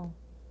 Wow.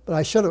 But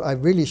I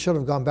really should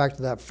have gone back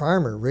to that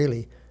farmer,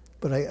 really.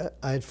 But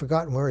I had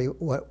forgotten where he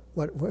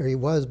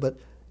was. But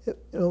you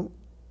know,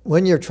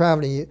 when you're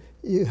traveling,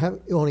 you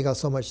only got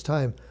so much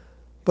time.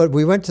 But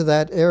we went to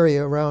that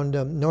area around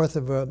north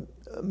of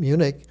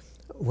Munich,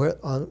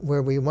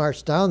 where we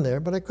marched down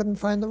there. But I couldn't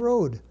find the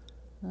road.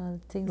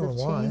 Things have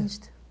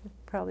changed.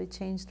 Probably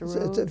changed the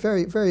road. It's a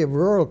very, very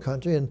rural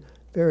country and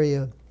very.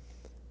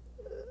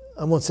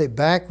 I won't say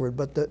backward,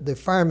 but the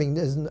farming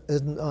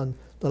isn't on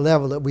the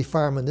level that we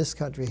farm in this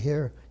country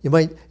here. You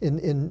might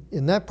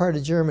in that part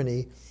of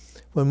Germany,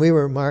 when we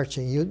were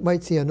marching, you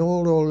might see an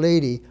old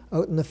lady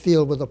out in the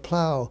field with a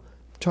plow,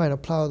 trying to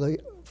plow the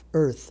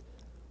earth,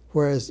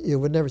 whereas you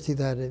would never see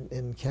that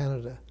in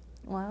Canada.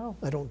 Wow.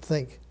 I don't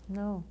think.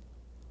 No.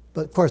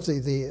 But of course,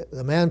 the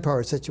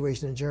manpower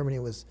situation in Germany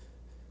was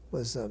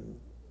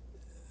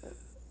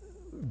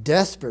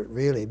desperate,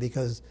 really,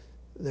 because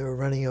they were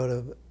running out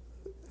of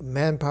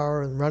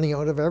manpower and running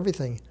out of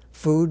everything,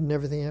 food and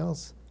everything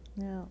else.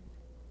 Yeah.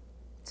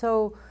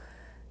 So,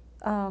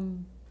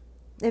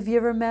 have you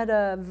ever met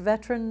a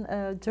veteran,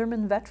 a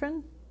German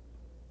veteran?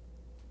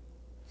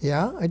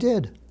 Yeah, I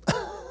did.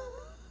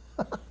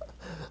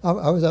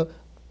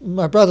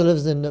 My brother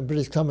lives in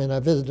British Columbia, and I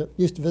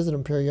used to visit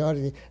him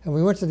periodically. And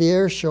we went to the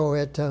air show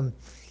at, I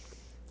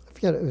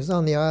forget, it was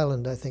on the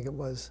island, I think it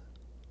was.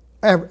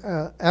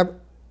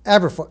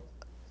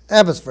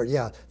 Abbotsford,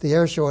 yeah, the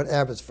air show at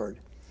Abbotsford.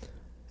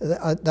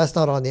 That's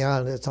not on the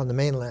island, it's on the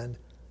mainland.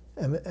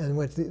 And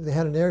they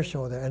had an air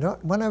show there. And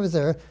when I was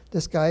there,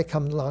 this guy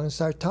comes along and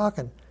started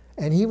talking.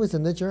 And he was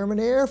in the German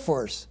Air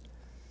Force.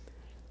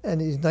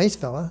 And he's a nice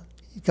fella.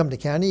 He come to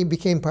Canada. He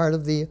became part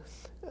of the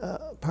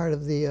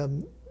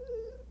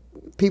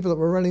people that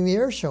were running the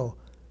air show,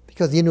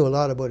 because he knew a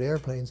lot about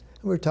airplanes.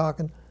 And we were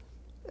talking.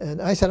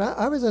 And I said,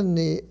 I was in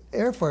the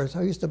Air Force.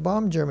 I used to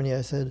bomb Germany,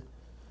 I said.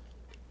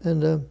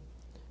 And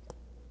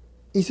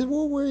he said,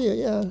 well, where are you?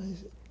 Yeah.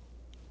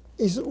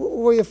 He said, where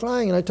were you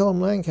flying? And I told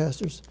him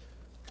Lancasters.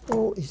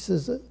 Oh, he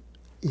says,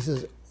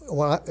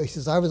 well, he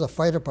says, I was a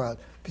fighter pilot.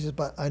 He says,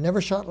 but I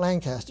never shot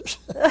Lancasters.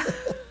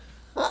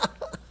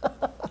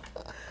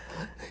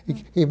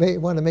 he may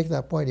want to make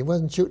that point. He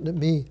wasn't shooting at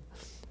me.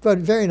 But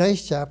very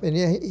nice chap. And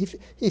yeah,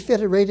 he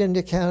fitted right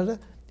into Canada.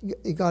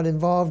 He got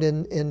involved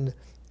in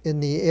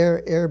the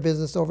air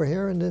business over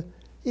here, and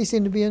he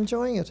seemed to be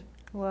enjoying it.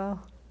 Wow.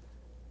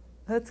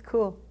 That's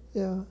cool.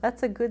 Yeah.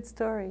 That's a good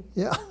story.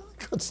 Yeah,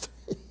 good story.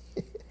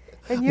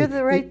 And you're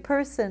the right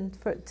person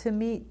to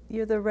meet.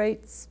 You're the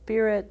right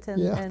spirit.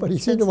 And, yeah, but he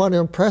seemed to want to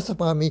impress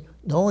upon me.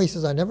 No, he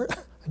says, I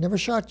never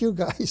shot you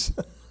guys.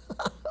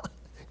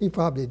 He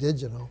probably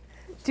did, you know.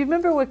 Do you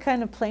remember what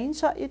kind of plane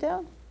shot you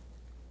down?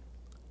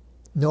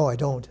 No, I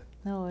don't.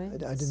 No, I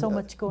didn't, so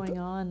much going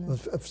on.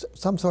 It was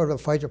some sort of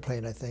fighter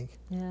plane, I think.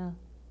 Yeah.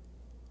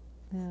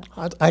 Yeah.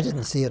 I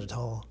didn't see it at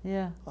all.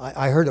 Yeah.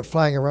 I heard it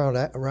flying around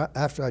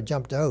after I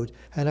jumped out,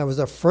 and I was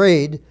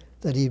afraid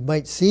that he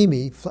might see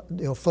me,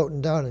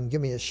 floating down and give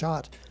me a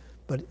shot,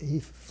 but he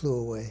flew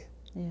away.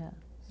 Yeah.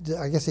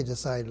 I guess he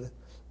decided,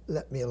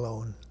 let me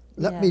alone.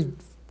 Let me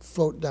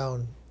float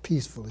down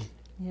peacefully.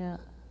 Yeah.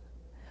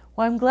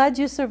 Well, I'm glad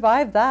you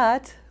survived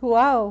that.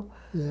 Wow.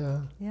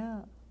 Yeah. Yeah.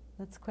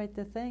 That's quite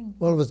the thing.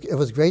 Well, it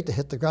was great to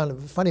hit the ground. It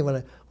was funny when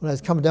I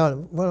was coming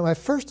down. One of my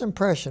first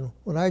impression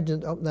when I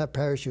did open that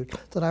parachute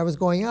that I was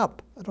going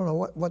up. I don't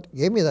know what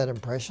gave me that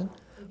impression,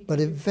 but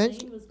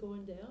eventually. Was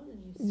going down.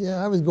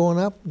 Yeah, I was going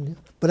up,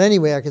 but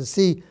anyway, I could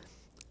see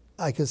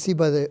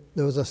by there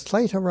was a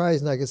slight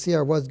horizon. I could see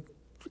I was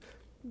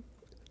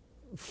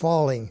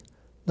falling,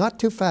 not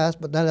too fast,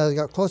 but then as I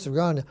got closer to the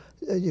ground,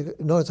 you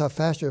notice how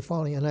fast you're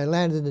falling. And I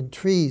landed in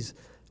trees,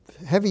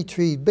 heavy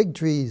trees, big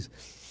trees.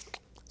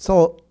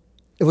 So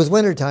it was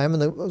wintertime,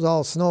 and it was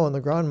all snow on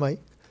the ground.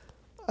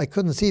 I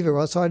couldn't see very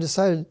well, so I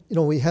decided,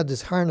 we had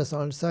this harness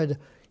on. I decided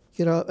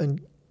to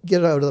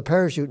get out of the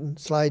parachute and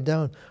slide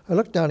down. I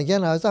looked down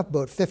again. I was up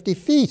about 50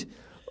 feet.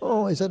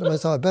 Oh, I said to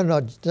myself, I better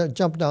not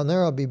jump down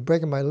there. I'll be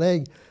breaking my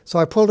leg. So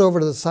I pulled over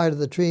to the side of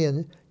the tree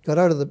and got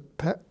out of the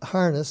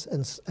harness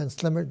and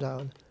slimmered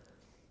down.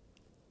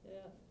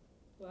 Yeah.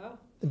 Wow.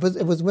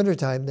 It was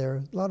wintertime there.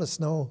 A lot of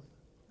snow.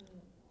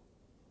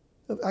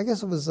 Yeah. I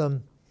guess it was a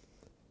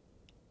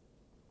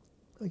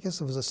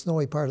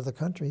snowy part of the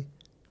country.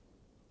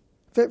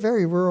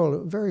 Very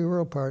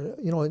rural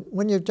part.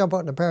 When you jump out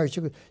in a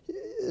parachute,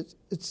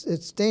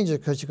 it's dangerous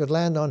because you could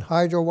land on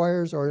hydro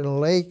wires or in a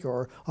lake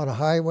or on a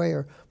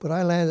highway. But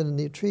I landed in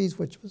the trees,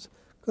 which was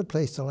a good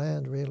place to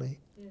land, really.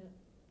 Yeah.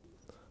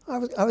 I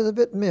was a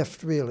bit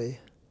miffed, really.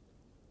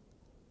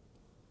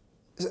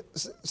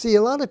 See,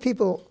 a lot of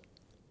people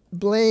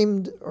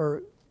blamed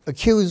or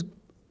accused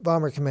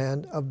Bomber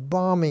Command of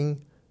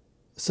bombing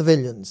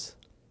civilians.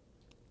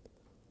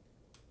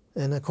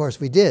 And of course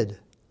we did.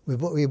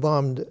 We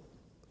bombed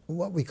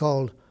what we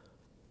called,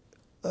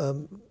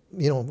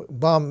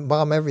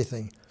 bomb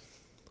everything.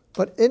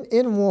 But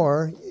in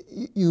war,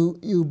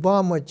 you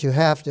bomb what you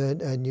have to,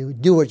 and you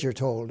do what you're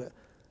told.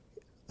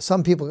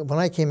 Some people, when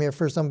I came here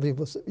first, some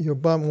people said, "You're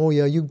bombing." Oh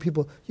yeah, you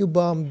people, you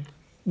bomb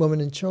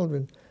women and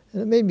children,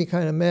 and it made me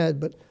kind of mad.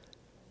 But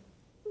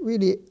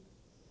really,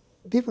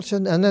 people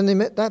shouldn't. And then they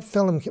met that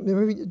film. Did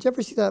you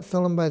ever see that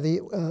film by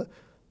the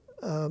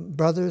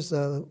brothers?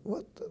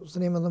 What was the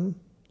name of them?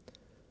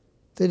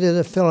 They did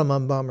a film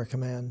on Bomber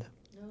Command.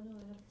 No, I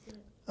haven't seen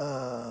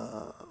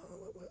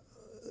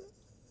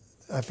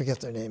it. I forget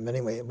their name.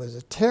 Anyway, it was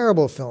a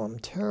terrible film,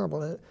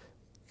 terrible. And it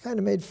kind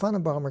of made fun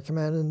of Bomber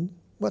Command and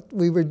what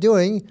we were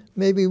doing.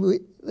 Maybe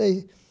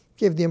they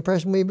gave the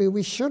impression maybe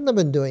we shouldn't have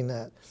been doing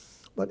that.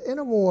 But in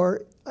a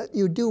war,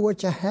 you do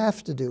what you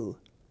have to do.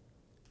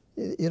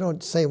 You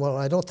don't say, well,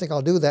 I don't think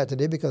I'll do that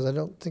today because I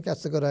don't think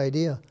that's a good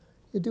idea.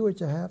 You do what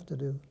you have to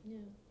do.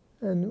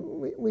 Yeah. And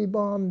we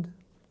bombed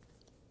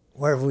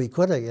wherever we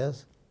could, I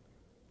guess.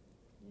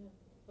 Yeah.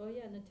 Oh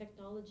yeah, and the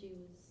technology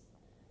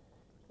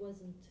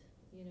wasn't,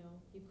 you know,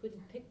 you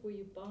couldn't pick where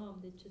you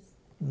bombed. It just.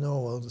 No,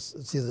 well,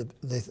 see,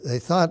 they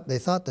thought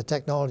the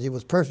technology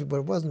was perfect, but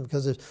it wasn't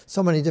because there's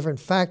so many different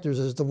factors.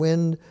 There's the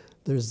wind,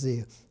 there's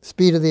the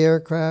speed of the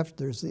aircraft,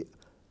 there's the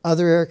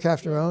other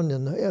aircraft around,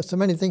 and so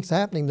many things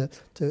happening to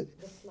the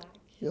flak.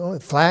 You know,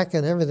 flak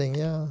and everything,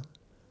 yeah.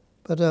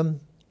 But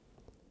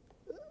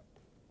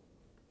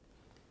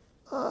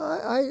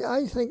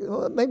I think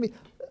well, maybe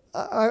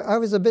I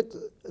was a bit.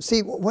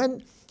 See,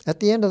 when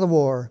at the end of the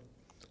war,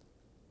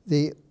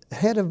 the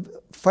head of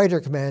fighter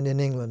command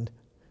in England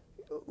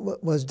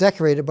was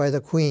decorated by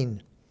the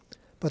Queen,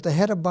 but the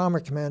head of bomber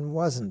command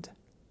wasn't,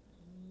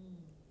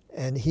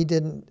 and he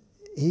didn't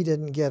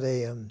get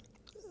a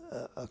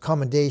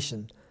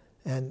commendation,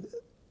 and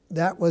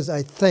that was,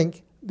 I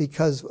think,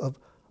 because of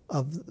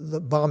the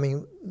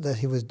bombing that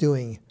he was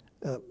doing,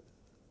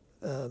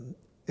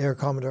 Air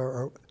Commodore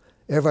or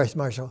Air Vice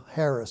Marshal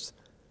Harris.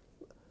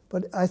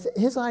 But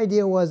his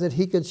idea was that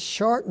he could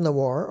shorten the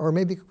war, or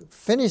maybe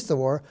finish the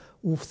war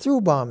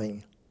through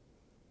bombing.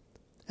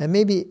 And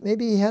maybe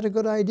he had a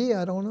good idea.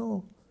 I don't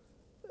know.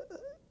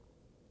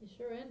 He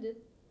sure ended.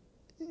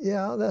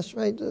 Yeah, that's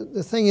right.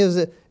 The thing is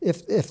that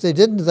if they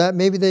didn't do that,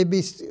 maybe they'd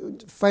be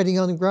fighting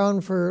on the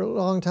ground for a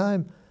long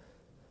time.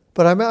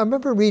 But I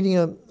remember reading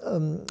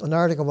an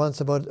article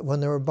once about when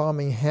they were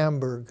bombing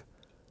Hamburg.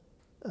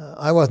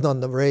 I wasn't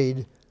on the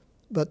raid,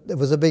 but there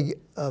was a big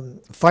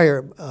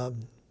fire.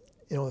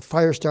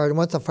 Fire started. And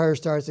once the fire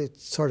starts, it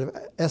sort of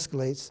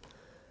escalates.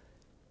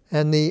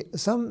 And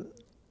some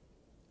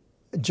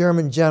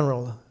German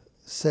general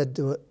said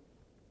to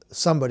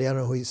somebody, I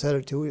don't know who he said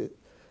it to,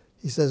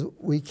 he says,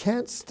 "We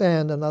can't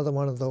stand another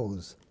one of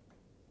those."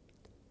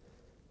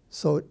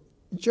 So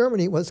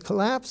Germany was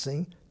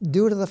collapsing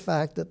due to the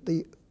fact that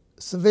the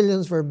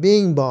civilians were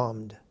being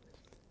bombed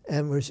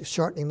and were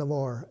shortening the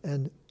war.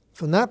 And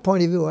from that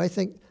point of view, I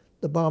think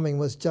the bombing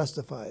was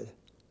justified.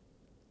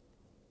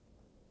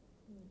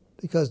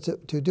 Because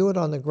to do it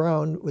on the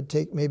ground would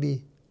take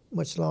maybe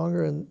much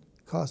longer and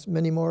cost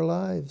many more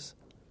lives.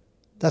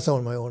 That's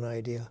only my own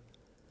idea.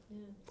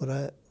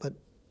 Yeah. But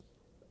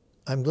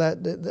I'm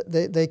glad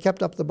that they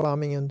kept up the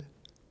bombing and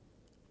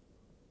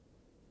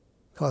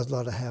caused a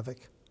lot of havoc.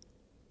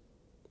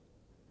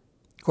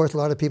 Of course, a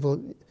lot of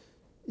people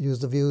use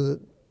the view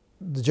that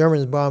the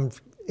Germans bombed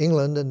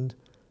England and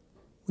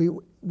we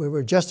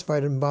were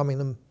justified in bombing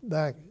them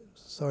back,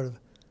 sort of.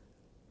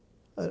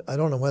 I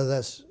don't know whether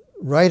that's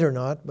right or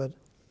not, but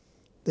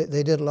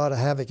they did a lot of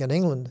havoc in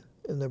England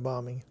in their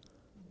bombing.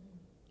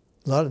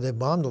 They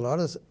bombed a lot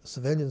of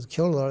civilians,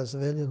 killed a lot of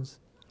civilians.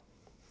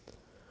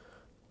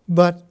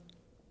 But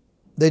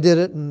they did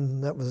it,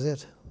 and that was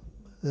it.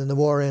 Then the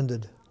war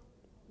ended.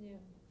 Yeah.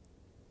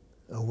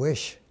 A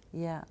wish.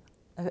 Yeah,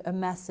 a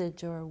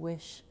message or a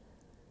wish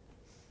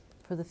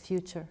for the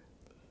future.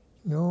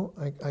 No,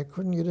 I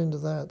couldn't get into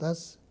that.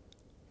 That's,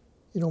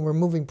 we're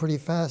moving pretty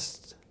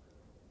fast,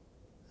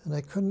 and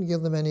I couldn't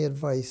give them any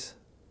advice.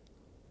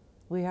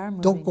 We are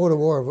moving. Don't go to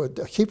war,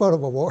 but keep out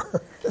of a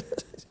war.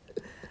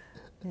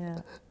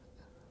 Yeah,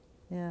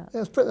 yeah.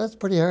 That's a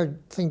pretty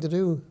hard thing to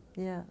do.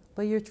 Yeah,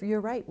 but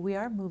you're right. We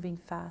are moving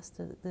fast.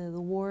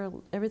 The war,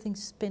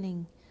 everything's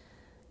spinning,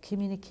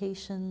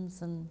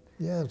 communications and.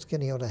 Yeah, it's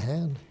getting out of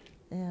hand.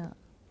 Yeah.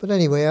 But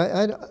anyway,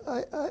 a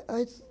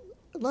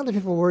lot of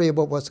people worry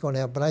about what's going to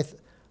happen,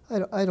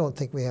 but I don't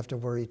think we have to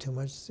worry too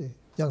much. The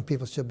young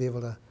people should be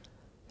able to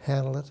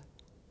handle it.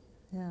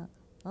 Yeah.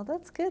 Well,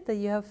 that's good that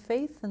you have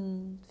faith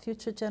in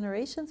future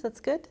generations. That's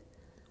good.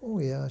 Oh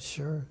yeah,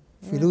 sure.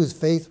 If we lose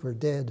faith, we're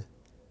dead.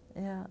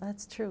 Yeah,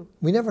 that's true.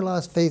 We never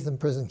lost faith in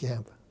prison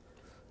camp.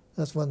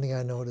 That's one thing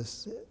I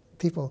noticed.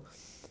 People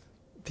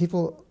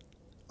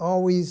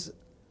always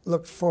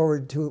look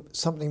forward to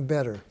something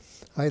better.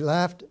 I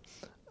laughed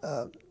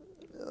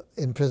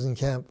in prison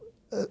camp.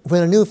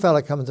 When a new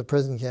fella comes to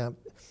prison camp,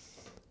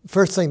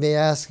 first thing they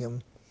ask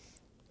him,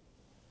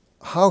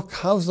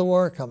 how's the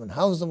war coming?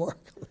 How's the war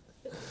coming?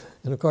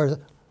 And of course,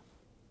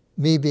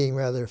 me being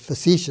rather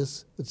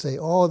facetious would say,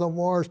 "Oh, the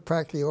war's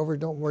practically over,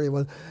 don't worry."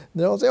 Well,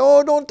 they'll say,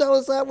 "Oh, don't tell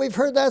us that, we've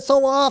heard that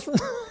so often."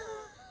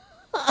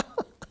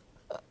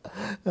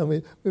 And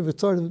we would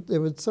sort of, it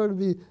would sort of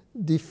be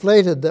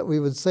deflated that we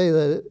would say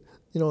that,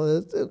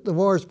 the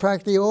war is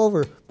practically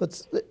over.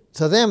 But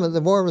to them,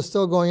 the war was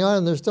still going on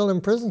and they're still in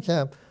prison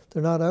camp.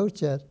 They're not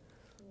out yet.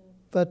 Yeah.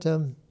 But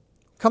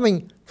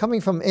coming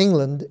from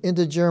England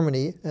into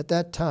Germany at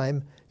that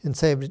time, in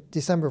say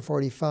December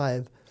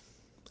 45,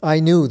 I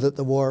knew that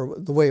the war,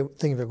 the way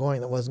things were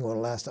going, that wasn't going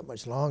to last that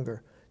much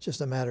longer. Just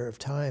a matter of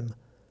time,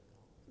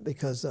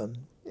 because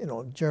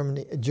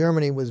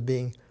Germany was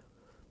being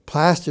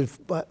plastered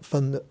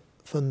from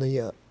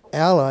the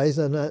Allies,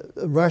 and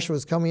Russia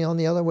was coming on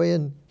the other way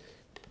and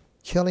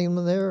killing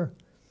them there.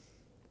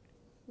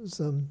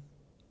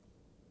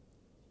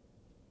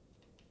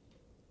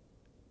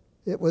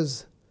 It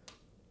was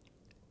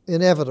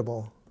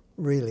inevitable,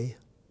 really.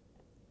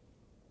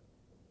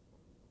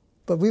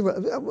 But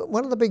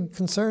one of the big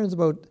concerns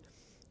about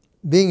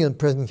being in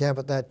prison camp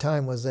at that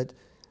time was that,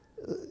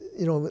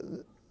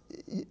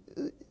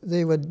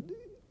 they would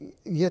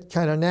get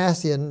kind of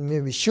nasty and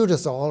maybe shoot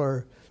us all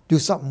or do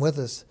something with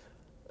us,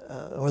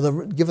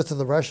 or give us to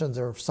the Russians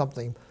or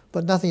something.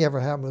 But nothing ever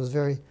happened.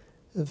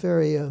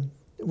 It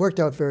worked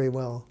out very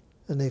well,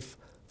 and they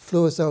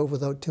flew us out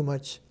without too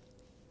much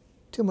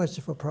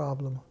of a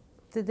problem.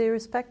 Did they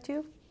respect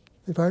you?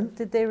 Pardon?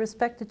 Did they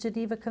respect the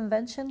Geneva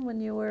Convention when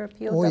you were a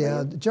POW? Oh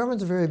yeah, the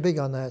Germans are very big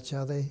on that.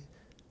 Yeah,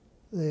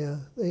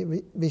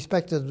 they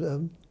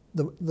respected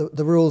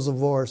the rules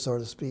of war, so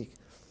to speak.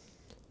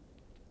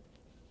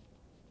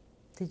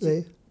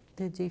 Did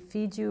they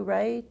feed you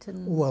right?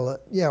 And well,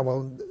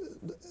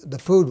 the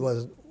food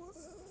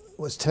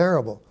was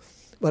terrible,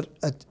 but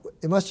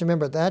you must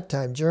remember at that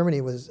time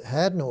Germany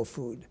had no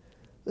food.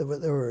 They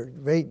were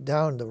right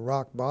down to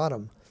rock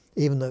bottom.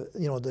 Even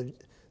the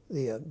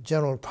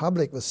general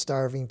public was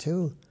starving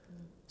too.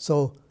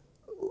 So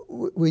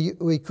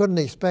we couldn't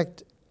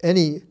expect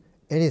anything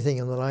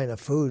in the line of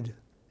food.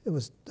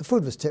 The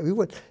food was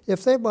terrible.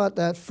 If they bought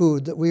that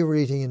food that we were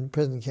eating in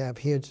prison camp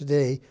here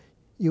today,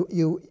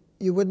 you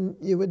wouldn't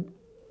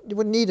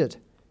eat it.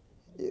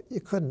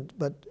 You couldn't.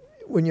 But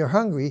when you're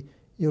hungry,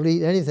 you'll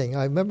eat anything.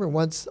 I remember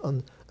once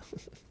when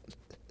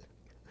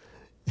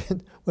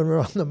we were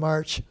on the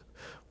march,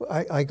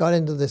 I got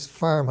into this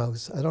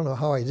farmhouse. I don't know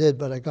how I did,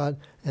 but I got,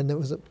 and there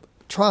was a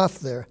trough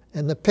there,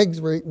 and the pigs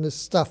were eating this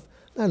stuff.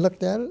 And I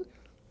looked at it,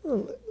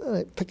 and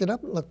I picked it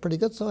up, it looked pretty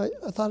good, so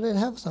I thought I'd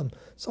have some.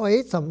 So I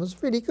ate some. It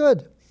was really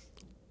good.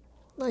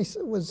 Nice.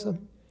 It was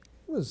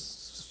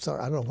sorry,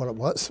 I don't know what it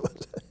was,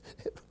 but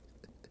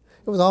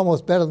it was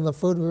almost better than the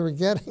food we were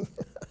getting.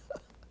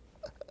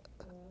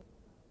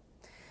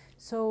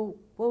 So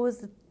what was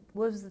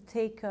the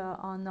take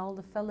on all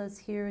the fellas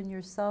here and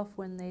yourself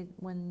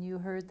when you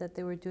heard that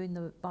they were doing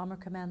the Bomber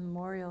Command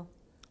Memorial?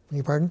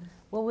 You pardon?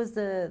 What was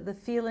the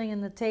feeling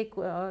and the take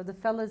the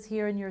fellas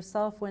here and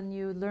yourself when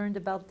you learned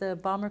about the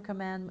Bomber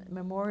Command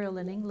Memorial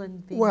in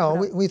England being Well,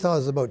 we thought it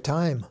was about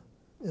time.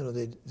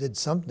 They did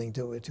something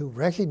to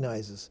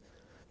recognize us,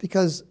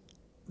 because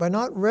by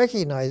not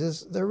recognizing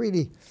us, they're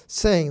really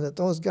saying that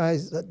those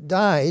guys that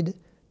died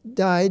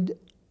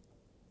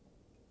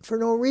for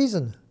no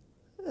reason.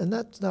 And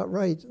that's not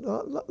right.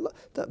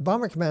 The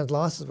Bomber Command's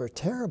losses were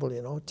terrible,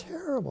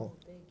 terrible.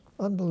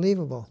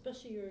 Unbelievable.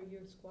 Especially your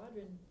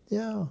squadron.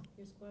 Yeah.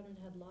 Your squadron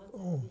had lots of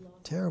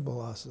losses. Terrible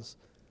losses.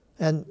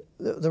 And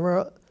there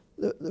were,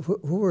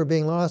 who were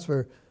being lost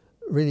were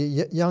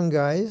really young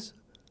guys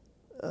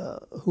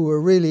who were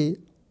really,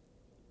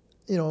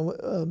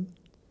 the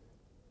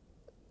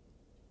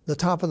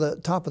top of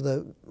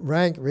the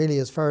rank, really,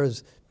 as far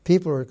as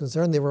people were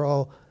concerned. They were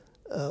all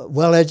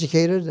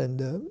well-educated, and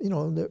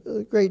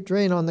a great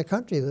drain on the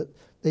country that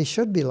they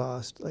should be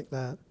lost like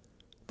that,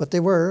 but they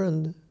were,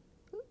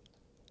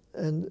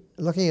 and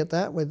looking at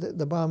that way,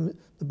 the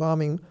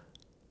bombing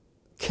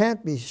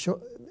can't be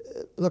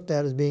looked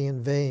at as being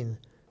in vain.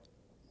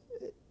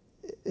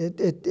 It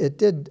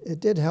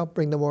did help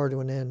bring the war to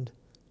an end.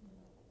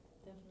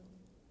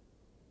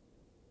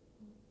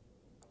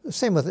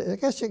 Same with, I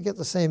guess you get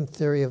the same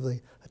theory of the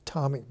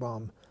atomic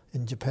bomb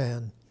in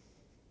Japan.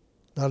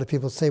 A lot of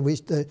people say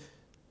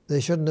they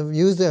shouldn't have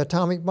used the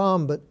atomic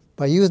bomb, but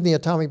by using the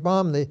atomic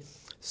bomb, they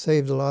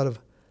saved a lot of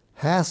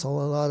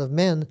hassle, a lot of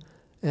men.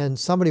 And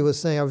somebody was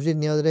saying, I was reading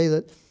the other day,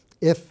 that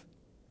if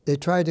they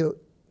tried to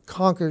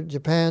conquer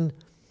Japan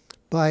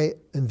by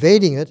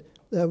invading it,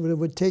 that it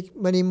would take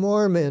many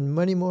more men,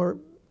 many more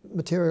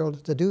material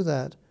to do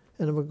that,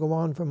 and it would go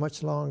on for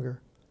much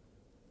longer.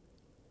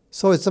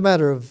 So it's a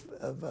matter of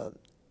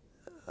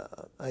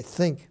I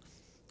think,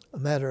 a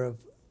matter of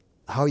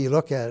how you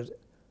look at it,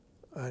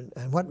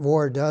 and what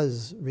war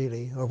does,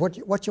 really, or what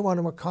you want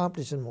to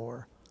accomplish in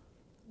war.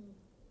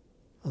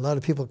 A lot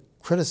of people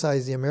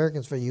criticize the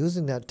Americans for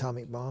using that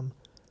atomic bomb,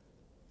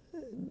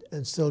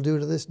 and still do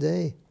to this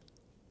day.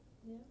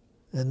 Yeah.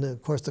 And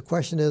of course the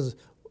question is,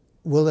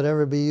 will it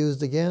ever be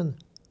used again?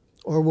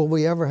 Or will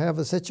we ever have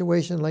a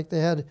situation like they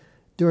had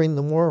during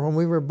the war when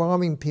we were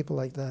bombing people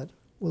like that?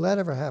 Will that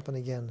ever happen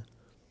again?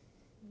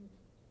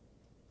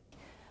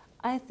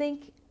 I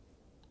think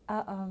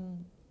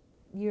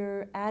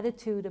your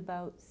attitude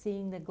about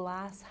seeing the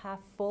glass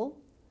half full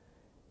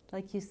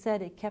like you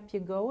said, it kept you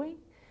going.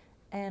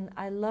 And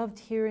I loved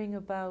hearing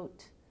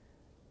about,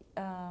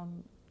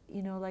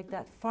 you know, like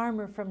that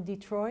farmer from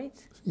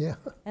Detroit. Yeah.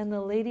 And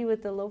the lady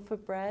with the loaf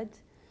of bread.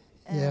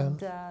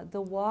 And Yeah.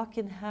 the walk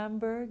in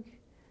Hamburg.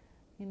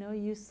 You know,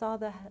 you saw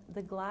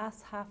the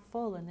glass half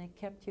full, and it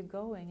kept you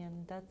going,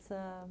 and that's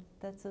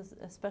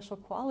a special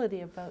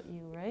quality about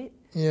you, right?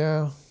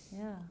 Yeah.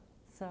 Yeah.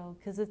 So,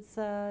 because it's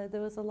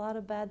there was a lot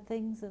of bad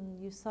things, and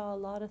you saw a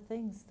lot of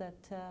things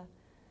that,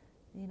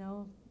 you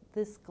know,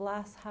 this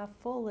glass half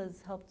full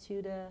has helped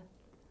you to.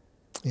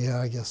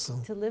 Yeah, I guess so.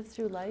 To live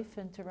through life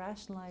and to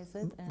rationalize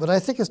it. But I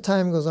think as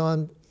time goes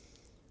on,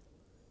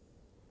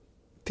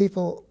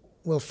 people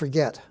will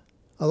forget.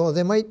 Although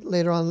they might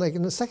later on, like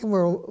in the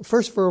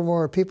First World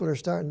War, people are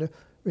starting to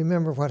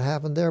remember what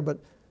happened there. But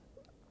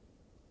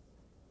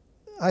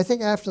I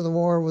think after the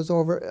war was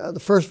over, the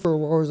First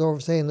World War was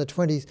over, say in the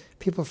 20s,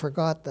 people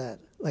forgot that.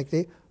 Like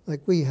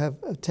we have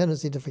a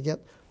tendency to forget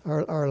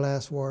our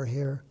last war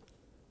here.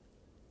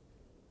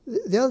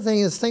 The other thing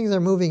is things are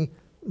moving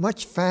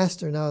much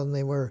faster now than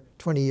they were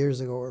 20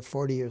 years ago or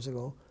 40 years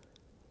ago,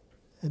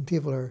 and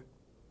people are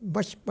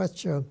much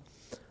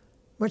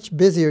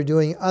busier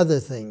doing other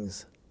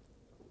things.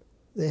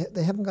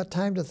 They haven't got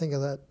time to think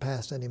of that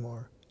past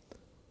anymore.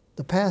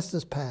 The past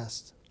is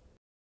past.